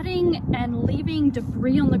 Adding and leaving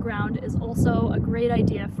debris on the ground is also a great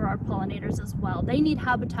idea for our pollinators as well. They need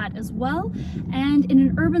habitat as well, and in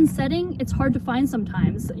an urban setting, it's hard to find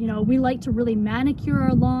sometimes. You know, we like to really manicure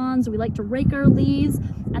our lawns, we like to rake our leaves,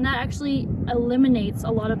 and that actually eliminates a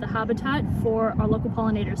lot of the habitat for our local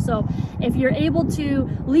pollinators. So if you're able to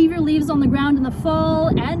leave your leaves on the ground in the fall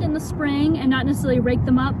and in the spring and not necessarily rake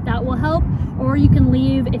them up, that will help. Or you can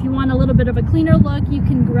leave, if you want a little bit of a cleaner look, you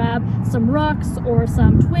can grab some rocks or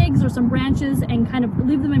some twigs or some branches and kind of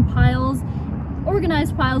leave them in piles,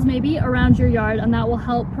 organized piles maybe, around your yard, and that will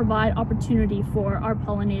help provide opportunity for our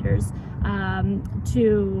pollinators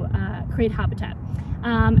to create habitat.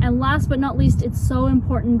 And last but not least, it's so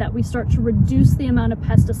important that we start to reduce the amount of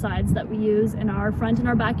pesticides that we use in our front and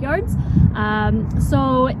our backyards.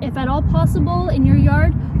 So if at all possible in your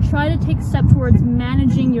yard, try to take a step towards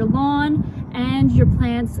managing your lawn and your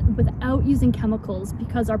plants without using chemicals,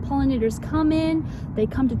 because our pollinators come in, they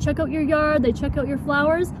come to check out your yard, they check out your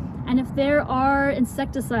flowers, and if there are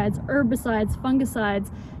insecticides, herbicides,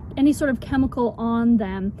 fungicides, any sort of chemical on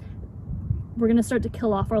them, we're going to start to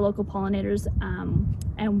kill off our local pollinators,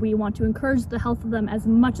 and we want to encourage the health of them as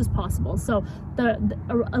much as possible. So the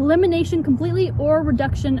elimination completely or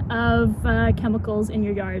reduction of chemicals in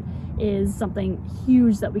your yard is something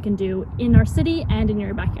huge that we can do in our city and in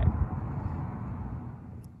your backyard.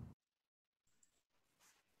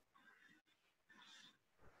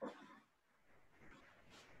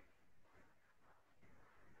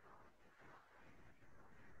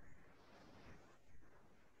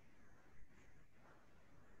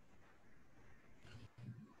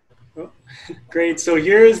 Great. So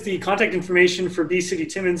here is the contact information for City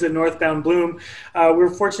Timmins and Northbound Bloom. We're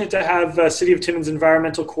fortunate to have City of Timmins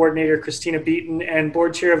Environmental Coordinator Christina Beaton and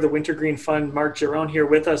Board Chair of the Wintergreen Fund, Mark Giron, here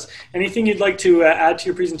with us. Anything you'd like to add to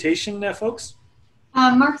your presentation, folks?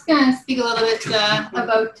 Mark's going to speak a little bit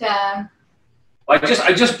about...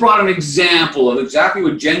 I just brought an example of exactly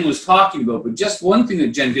what Jen was talking about, but just one thing that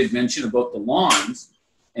Jen did mention about the lawns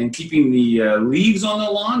and keeping the leaves on the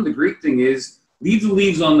lawn. The great thing is, leave the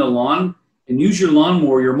leaves on the lawn and use your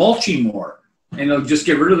lawnmower, you're mulching more, and it'll just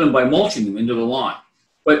get rid of them by mulching them into the lawn.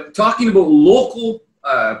 But talking about local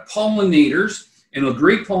pollinators, and a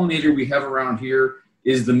great pollinator we have around here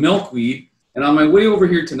is the milkweed. And on my way over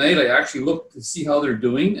here tonight, I actually looked to see how they're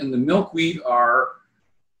doing, and the milkweed are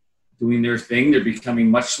doing their thing. They're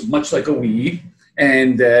becoming much like a weed.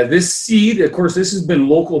 And this seed, of course, this has been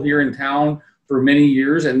local here in town for many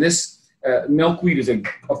years, and this milkweed is a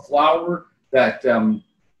flower that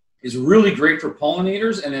is really great for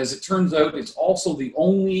pollinators, and as it turns out, it's also the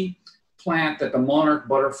only plant that the monarch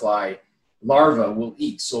butterfly larva will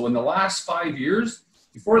eat. So in the last 5 years,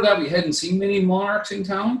 before that we hadn't seen many monarchs in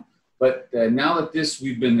town, but now that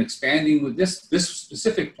we've been expanding with this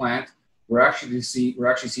specific plant, we're actually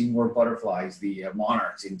seeing more butterflies, the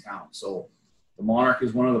monarchs in town. So the monarch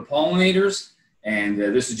is one of the pollinators, and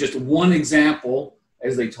this is just one example,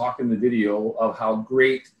 as they talk in the video, of how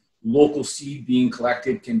great local seed being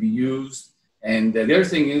collected can be used. And the other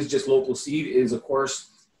thing is just local seed is, of course,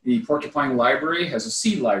 the Porcupine Library has a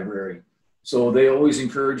seed library. So they always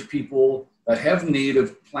encourage people that have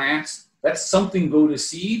native plants, let something go to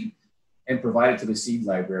seed and provide it to the seed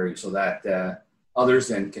library so that others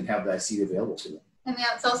then can have that seed available to them. And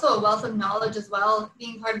yeah, it's also a wealth of knowledge as well,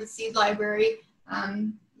 being part of the seed library.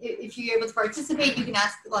 If you're able to participate, you can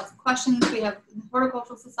ask lots of questions. We have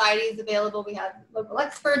horticultural societies available. We have local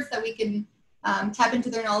experts that we can tap into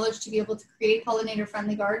their knowledge to be able to create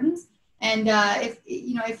pollinator-friendly gardens. And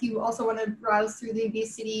if you also want to browse through the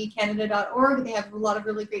bcitycanada.org, they have a lot of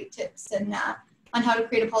really great tips and on how to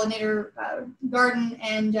create a pollinator garden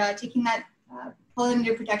and taking that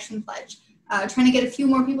pollinator protection pledge. Trying to get a few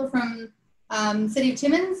more people from City of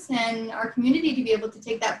Timmins and our community to be able to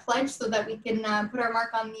take that pledge so that we can put our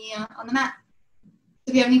mark on the map. So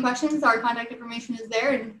if you have any questions, our contact information is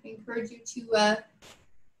there, and we encourage you to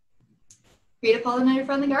create a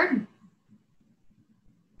pollinator-friendly garden.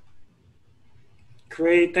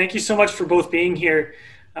 Great. Thank you so much for both being here.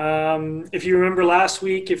 If you remember last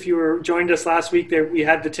week, if you joined us last week, we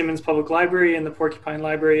had the Timmins Public Library and the Porcupine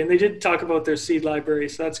Library, and they did talk about their seed library,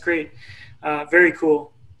 so that's great. Very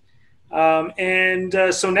cool.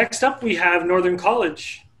 So next up, we have Northern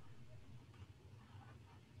College.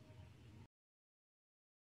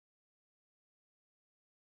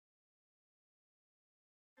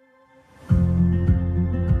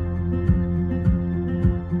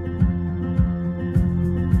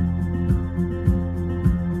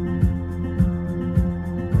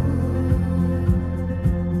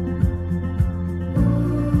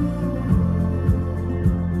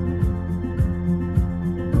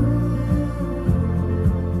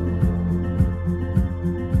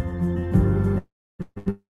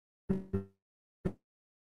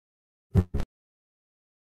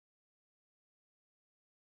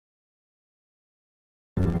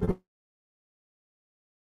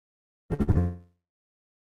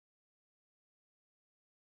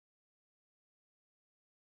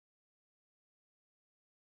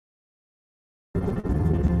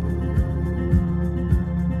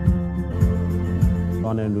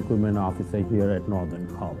 And recruitment officer here at Northern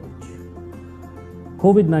College.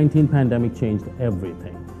 COVID-19 pandemic changed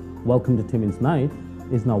everything. Welcome to Timmins Night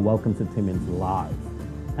is now Welcome to Timmins Live.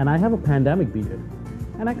 And I have a pandemic beard,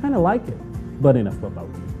 and I kind of like it, but enough about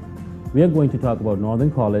it. We are going to talk about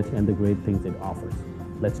Northern College and the great things it offers.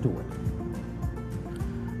 Let's do it.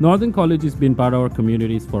 Northern College has been part of our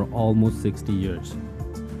communities for almost 60 years.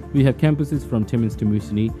 We have campuses from Timmins to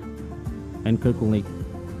Moosonee and Kirkland Lake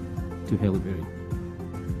to Haileybury.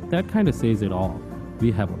 That kind of says it all.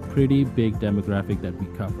 We have a pretty big demographic that we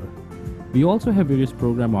cover. We also have various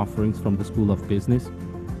program offerings from the School of Business,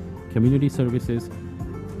 Community Services,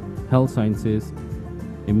 Health Sciences,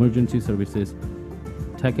 Emergency Services,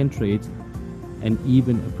 Tech and Trades, and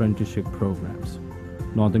even apprenticeship programs.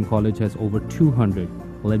 Northern College has over 200,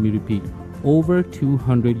 let me repeat, over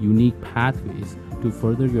 200 unique pathways to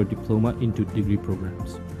further your diploma into degree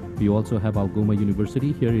programs. We also have Algoma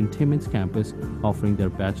University here in Timmins campus offering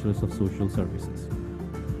their Bachelor's of Social Services.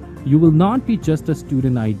 You will not be just a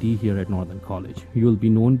student ID here at Northern College. You will be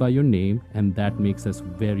known by your name, and that makes us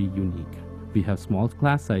very unique. We have small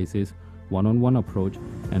class sizes, one-on-one approach,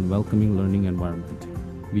 and welcoming learning environment.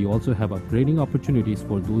 We also have upgrading opportunities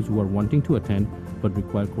for those who are wanting to attend but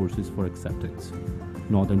require courses for acceptance.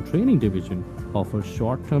 Northern Training Division offers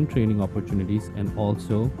short-term training opportunities and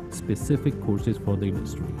also specific courses for the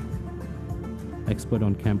industry. Expert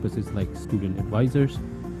on campuses like student advisors,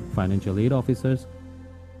 financial aid officers,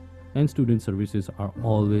 and student services are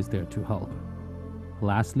always there to help.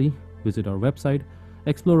 Lastly, visit our website,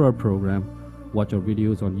 explore our program, watch our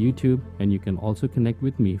videos on YouTube, and you can also connect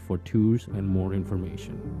with me for tours and more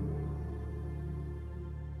information.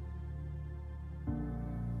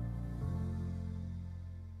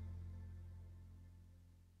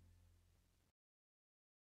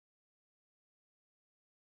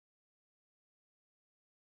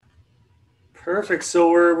 Perfect.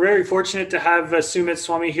 So we're very fortunate to have Sumit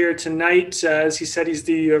Swami here tonight. As he said, he's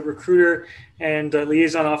the recruiter and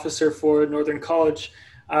liaison officer for Northern College.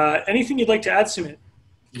 Anything you'd like to add, Sumit?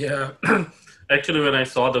 Yeah, actually, when I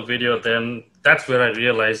saw the video, then that's where I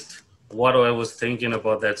realized what I was thinking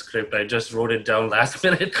about that script. I just wrote it down last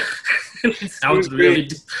minute. It sounds really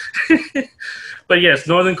but yes,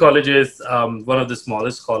 Northern College is one of the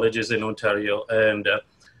smallest colleges in Ontario, and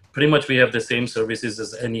pretty much we have the same services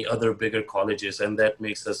as any other bigger colleges, and that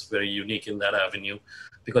makes us very unique in that avenue,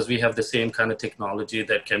 because we have the same kind of technology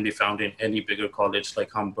that can be found in any bigger college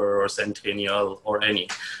like Humber or Centennial or any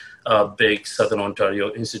big Southern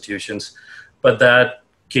Ontario institutions. But that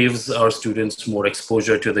gives our students more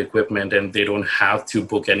exposure to the equipment, and they don't have to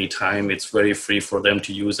book any time. It's very free for them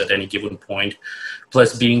to use at any given point.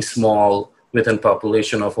 Plus, being small, with a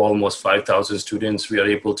population of almost 5,000 students, we are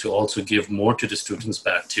able to also give more to the students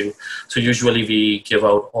back too. So usually we give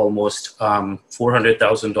out almost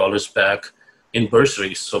 $400,000 back in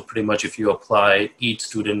bursaries. So pretty much if you apply, each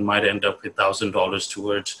student might end up with $1,000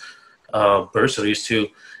 towards bursaries too.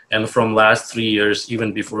 And from last 3 years,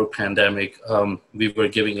 even before pandemic, we were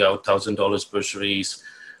giving out $1,000 bursaries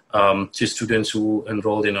to students who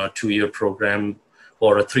enrolled in our 2-year program,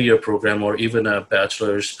 or a 3-year program, or even a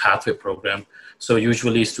bachelor's pathway program. So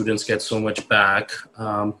usually students get so much back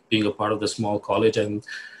being a part of the small college, and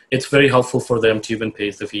it's very helpful for them to even pay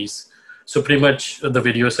the fees. So pretty much the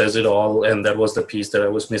video says it all, and that was the piece that I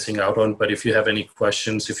was missing out on. But if you have any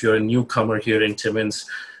questions, if you're a newcomer here in Timmins,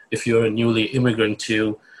 if you're a newly immigrant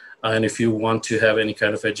too, and if you want to have any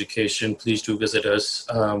kind of education, please do visit us.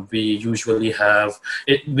 We usually have,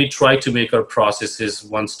 we try to make our processes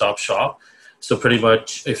one-stop shop. So pretty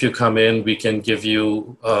much if you come in, we can give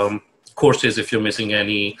you courses if you're missing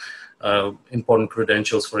any important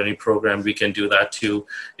credentials for any program, we can do that too.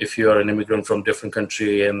 If you are an immigrant from a different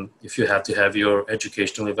country and if you have to have your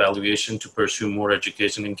educational evaluation to pursue more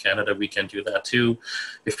education in Canada, we can do that too.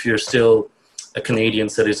 If you're still a Canadian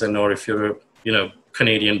citizen, or if you're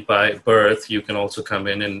Canadian by birth, you can also come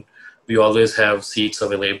in, and we always have seats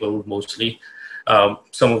available mostly.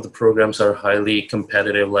 Some of the programs are highly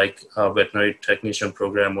competitive, like a veterinary technician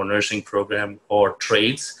program or nursing program or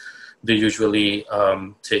trades. They usually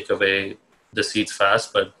take away the seats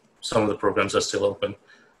fast, but some of the programs are still open.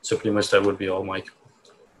 So pretty much that would be all, Mike.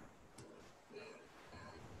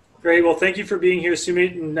 Great. Well, thank you for being here,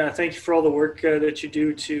 Sumit, and thank you for all the work that you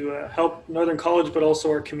do to help Northern College, but also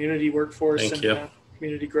our community workforce and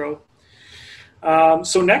community grow.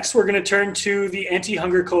 So next, we're going to turn to the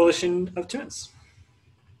Anti-Hunger Coalition of Timmins.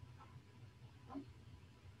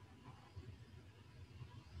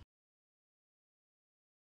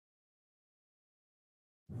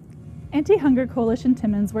 Anti-Hunger Coalition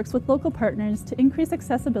Timmins works with local partners to increase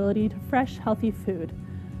accessibility to fresh, healthy food.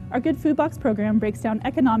 Our Good Food Box program breaks down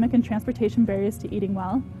economic and transportation barriers to eating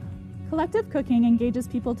well. Collective cooking engages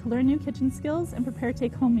people to learn new kitchen skills and prepare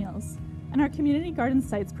take-home meals. And our community garden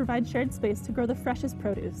sites provide shared space to grow the freshest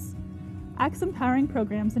produce. ACT's empowering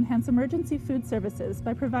programs enhance emergency food services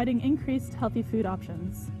by providing increased healthy food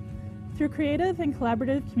options. Through creative and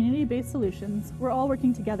collaborative community-based solutions, we're all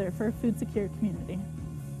working together for a food-secure community.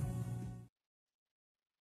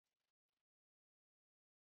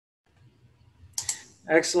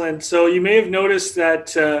 Excellent. So you may have noticed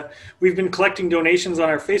that we've been collecting donations on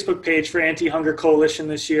our Facebook page for Anti-Hunger Coalition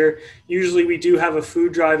this year. Usually we do have a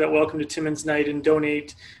food drive at Welcome to Timmins Night and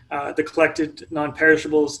donate the collected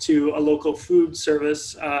non-perishables to a local food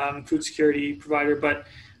service, food security provider, but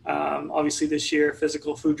obviously this year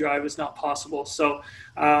physical food drive is not possible. So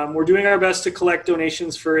we're doing our best to collect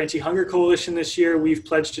donations for Anti-Hunger Coalition this year. We've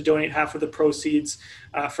pledged to donate half of the proceeds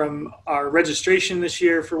from our registration this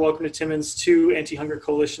year for Welcome to Timmins to Anti-Hunger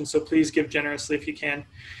Coalition. So please give generously if you can.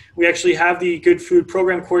 We actually have the Good Food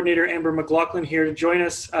Program Coordinator, Amber McLaughlin, here to join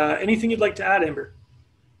us. Anything you'd like to add, Amber?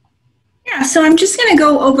 Yeah, so I'm just going to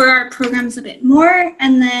go over our programs a bit more,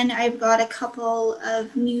 and then I've got a couple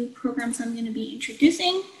of new programs I'm going to be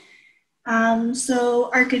introducing.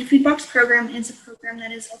 So our Good Food Box program is a program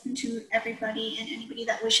that is open to everybody and anybody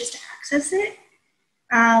that wishes to access it.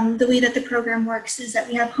 The way that the program works is that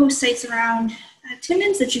we have host sites around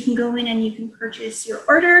Timmins that you can go in and you can purchase your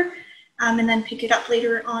order and then pick it up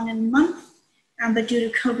later on in the month. But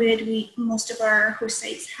due to COVID, most of our host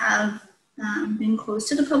sites have been closed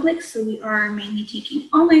to the public, so we are mainly taking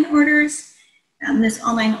online orders. This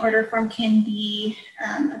online order form can be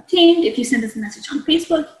obtained if you send us a message on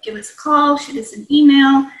Facebook, give us a call, shoot us an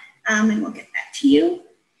email, and we'll get back to you.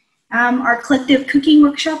 Our collective cooking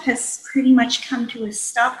workshop has pretty much come to a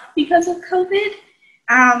stop because of COVID.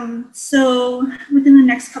 So within the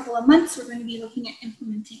next couple of months, we're going to be looking at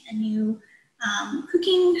implementing a new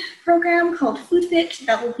cooking program called Food Fit.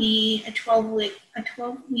 That will be a 12-week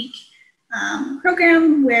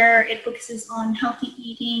program where it focuses on healthy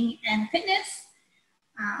eating and fitness.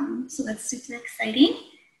 So that's super exciting.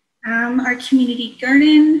 Our community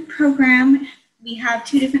garden program, we have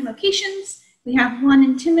 2 different locations. We have one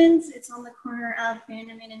in Timmins. It's on the corner of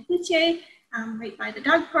Vanderman and Cloutier, right by the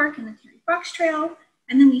dog park and the Terry Fox Trail.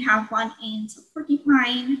 And then we have one in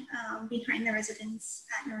Porcupine, behind the residence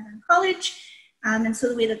at Northern College. And so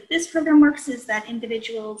the way that this program works is that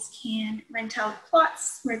individuals can rent out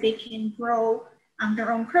plots where they can grow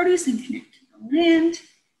their own produce and connect to the land.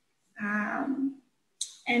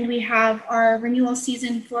 And we have our renewal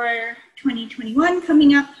season for 2021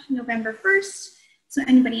 coming up November 1st. So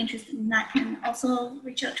anybody interested in that can also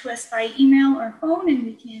reach out to us by email or phone, and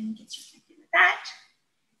we can get you connected with that.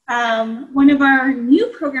 One of our new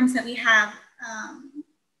programs that we have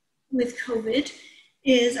with COVID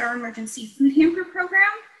is our emergency food hamper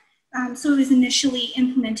program. So it was initially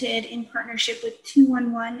implemented in partnership with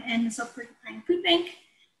 211 and the South Porcupine Food Bank.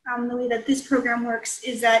 The way that this program works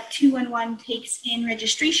is that 211 takes in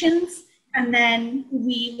registrations, and then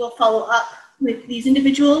we will follow up with these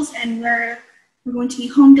individuals, and we're going to be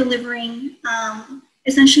home delivering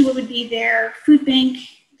essentially what would be their food bank,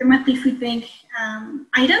 their monthly food bank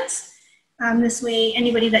items. This way,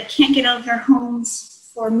 anybody that can't get out of their homes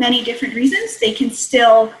for many different reasons, they can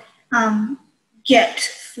still get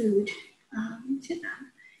food to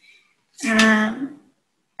them.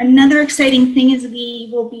 Another exciting thing is we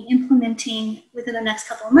will be implementing within the next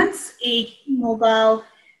couple of months a mobile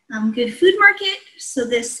good food market. So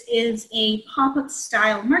this is a pop-up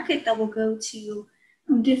style market that will go to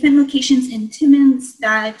different locations in Timmins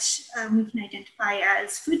that we can identify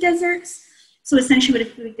as food deserts. So essentially what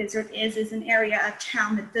a food desert is an area of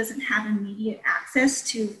town that doesn't have immediate access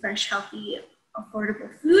to fresh, healthy, affordable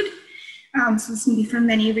food. So this can be for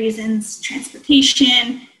many reasons: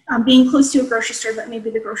 transportation, being close to a grocery store, but maybe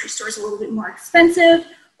the grocery store is a little bit more expensive,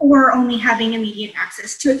 or only having immediate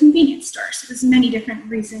access to a convenience store. So there's many different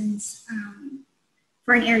reasons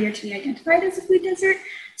for an area to be identified as a food desert.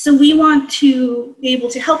 So we want to be able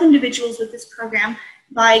to help individuals with this program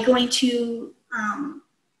by going to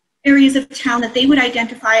areas of town that they would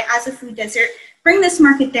identify as a food desert, bring this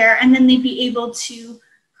market there, and then they'd be able to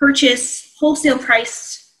purchase wholesale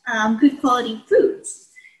priced good quality foods.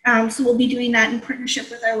 So we'll be doing that in partnership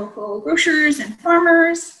with our local grocers and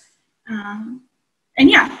farmers. And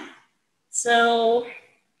yeah, so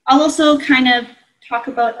I'll also kind of talk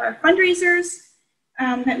about our fundraisers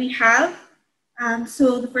that we have.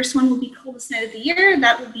 So the first one will be Coolest Night of the Year.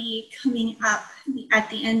 That will be coming up at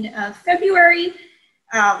the end of February.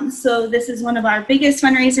 So this is one of our biggest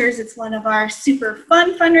fundraisers. It's one of our super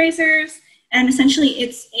fun fundraisers. And essentially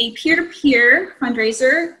it's a peer-to-peer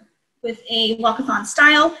fundraiser with a walkathon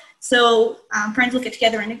style. So friends will get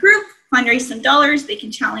together in a group, fundraise some dollars. They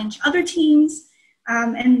can challenge other teams.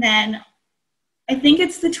 And then I think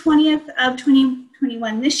it's the 20th of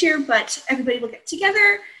 2021 this year, but everybody will get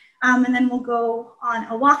together. And then we'll go on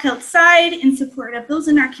a walk outside in support of those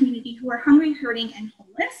in our community who are hungry, hurting, and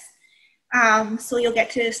homeless. So you'll get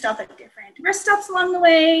to stop at different rest stops along the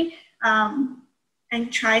way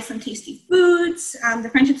and try some tasty foods. The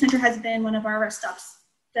Friendship Center has been one of our rest stops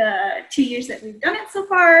the 2 years that we've done it so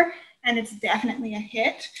far, and it's definitely a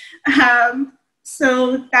hit.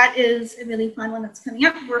 So that is a really fun one that's coming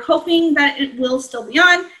up. We're hoping that it will still be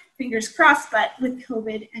on, fingers crossed, but with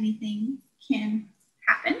COVID, anything can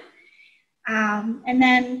happen. And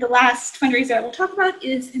then the last fundraiser I will talk about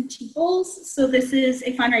is Empty Bowls. So this is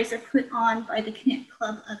a fundraiser put on by the Kinette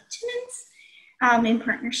Club of Timmins in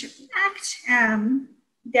partnership with ACT.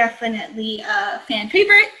 Definitely a fan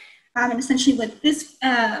favorite. And essentially what this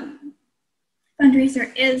fundraiser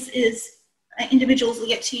is individuals will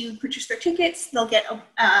get to purchase their tickets. They'll get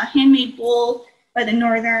a handmade bowl by the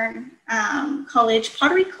Northern College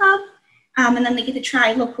Pottery Club. And then they get to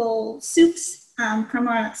try local soups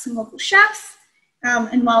from some local chefs.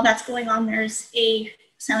 And while that's going on, there's a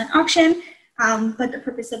silent auction. But the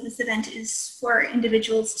purpose of this event is for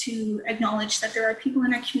individuals to acknowledge that there are people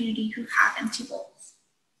in our community who have empty bowls.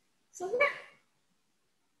 So yeah.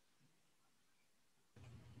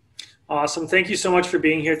 Awesome. Thank you so much for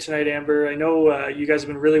being here tonight, Amber. I know you guys have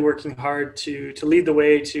been really working hard to lead the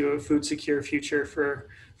way to a food secure future for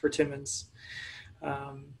Timmins.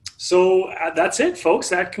 So that's it, folks.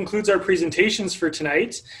 That concludes our presentations for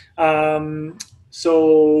tonight.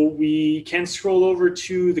 So we can scroll over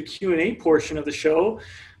to the Q&A portion of the show.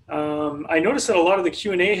 I noticed that a lot of the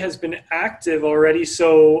Q&A has been active already,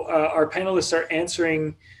 so our panelists are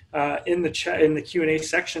answering in the chat, in the Q&A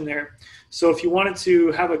section there. So if you wanted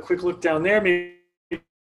to have a quick look down there, maybe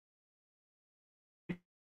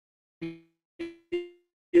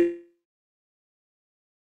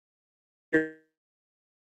your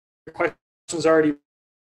questions already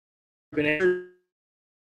been answered.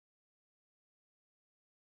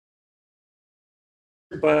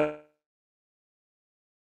 but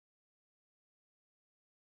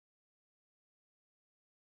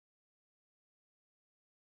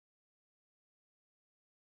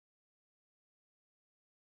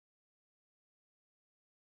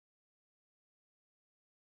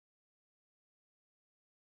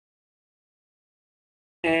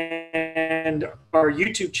and our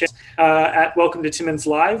YouTube channel at Welcome to Timmins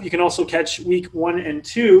Live. You can also catch week 1 and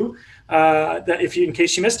 2 in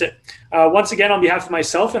case you missed it. Once again, on behalf of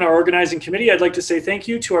myself and our organizing committee, I'd like to say thank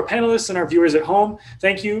you to our panelists and our viewers at home.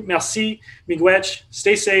 Thank you, merci, miigwech,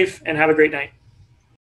 stay safe, and have a great night.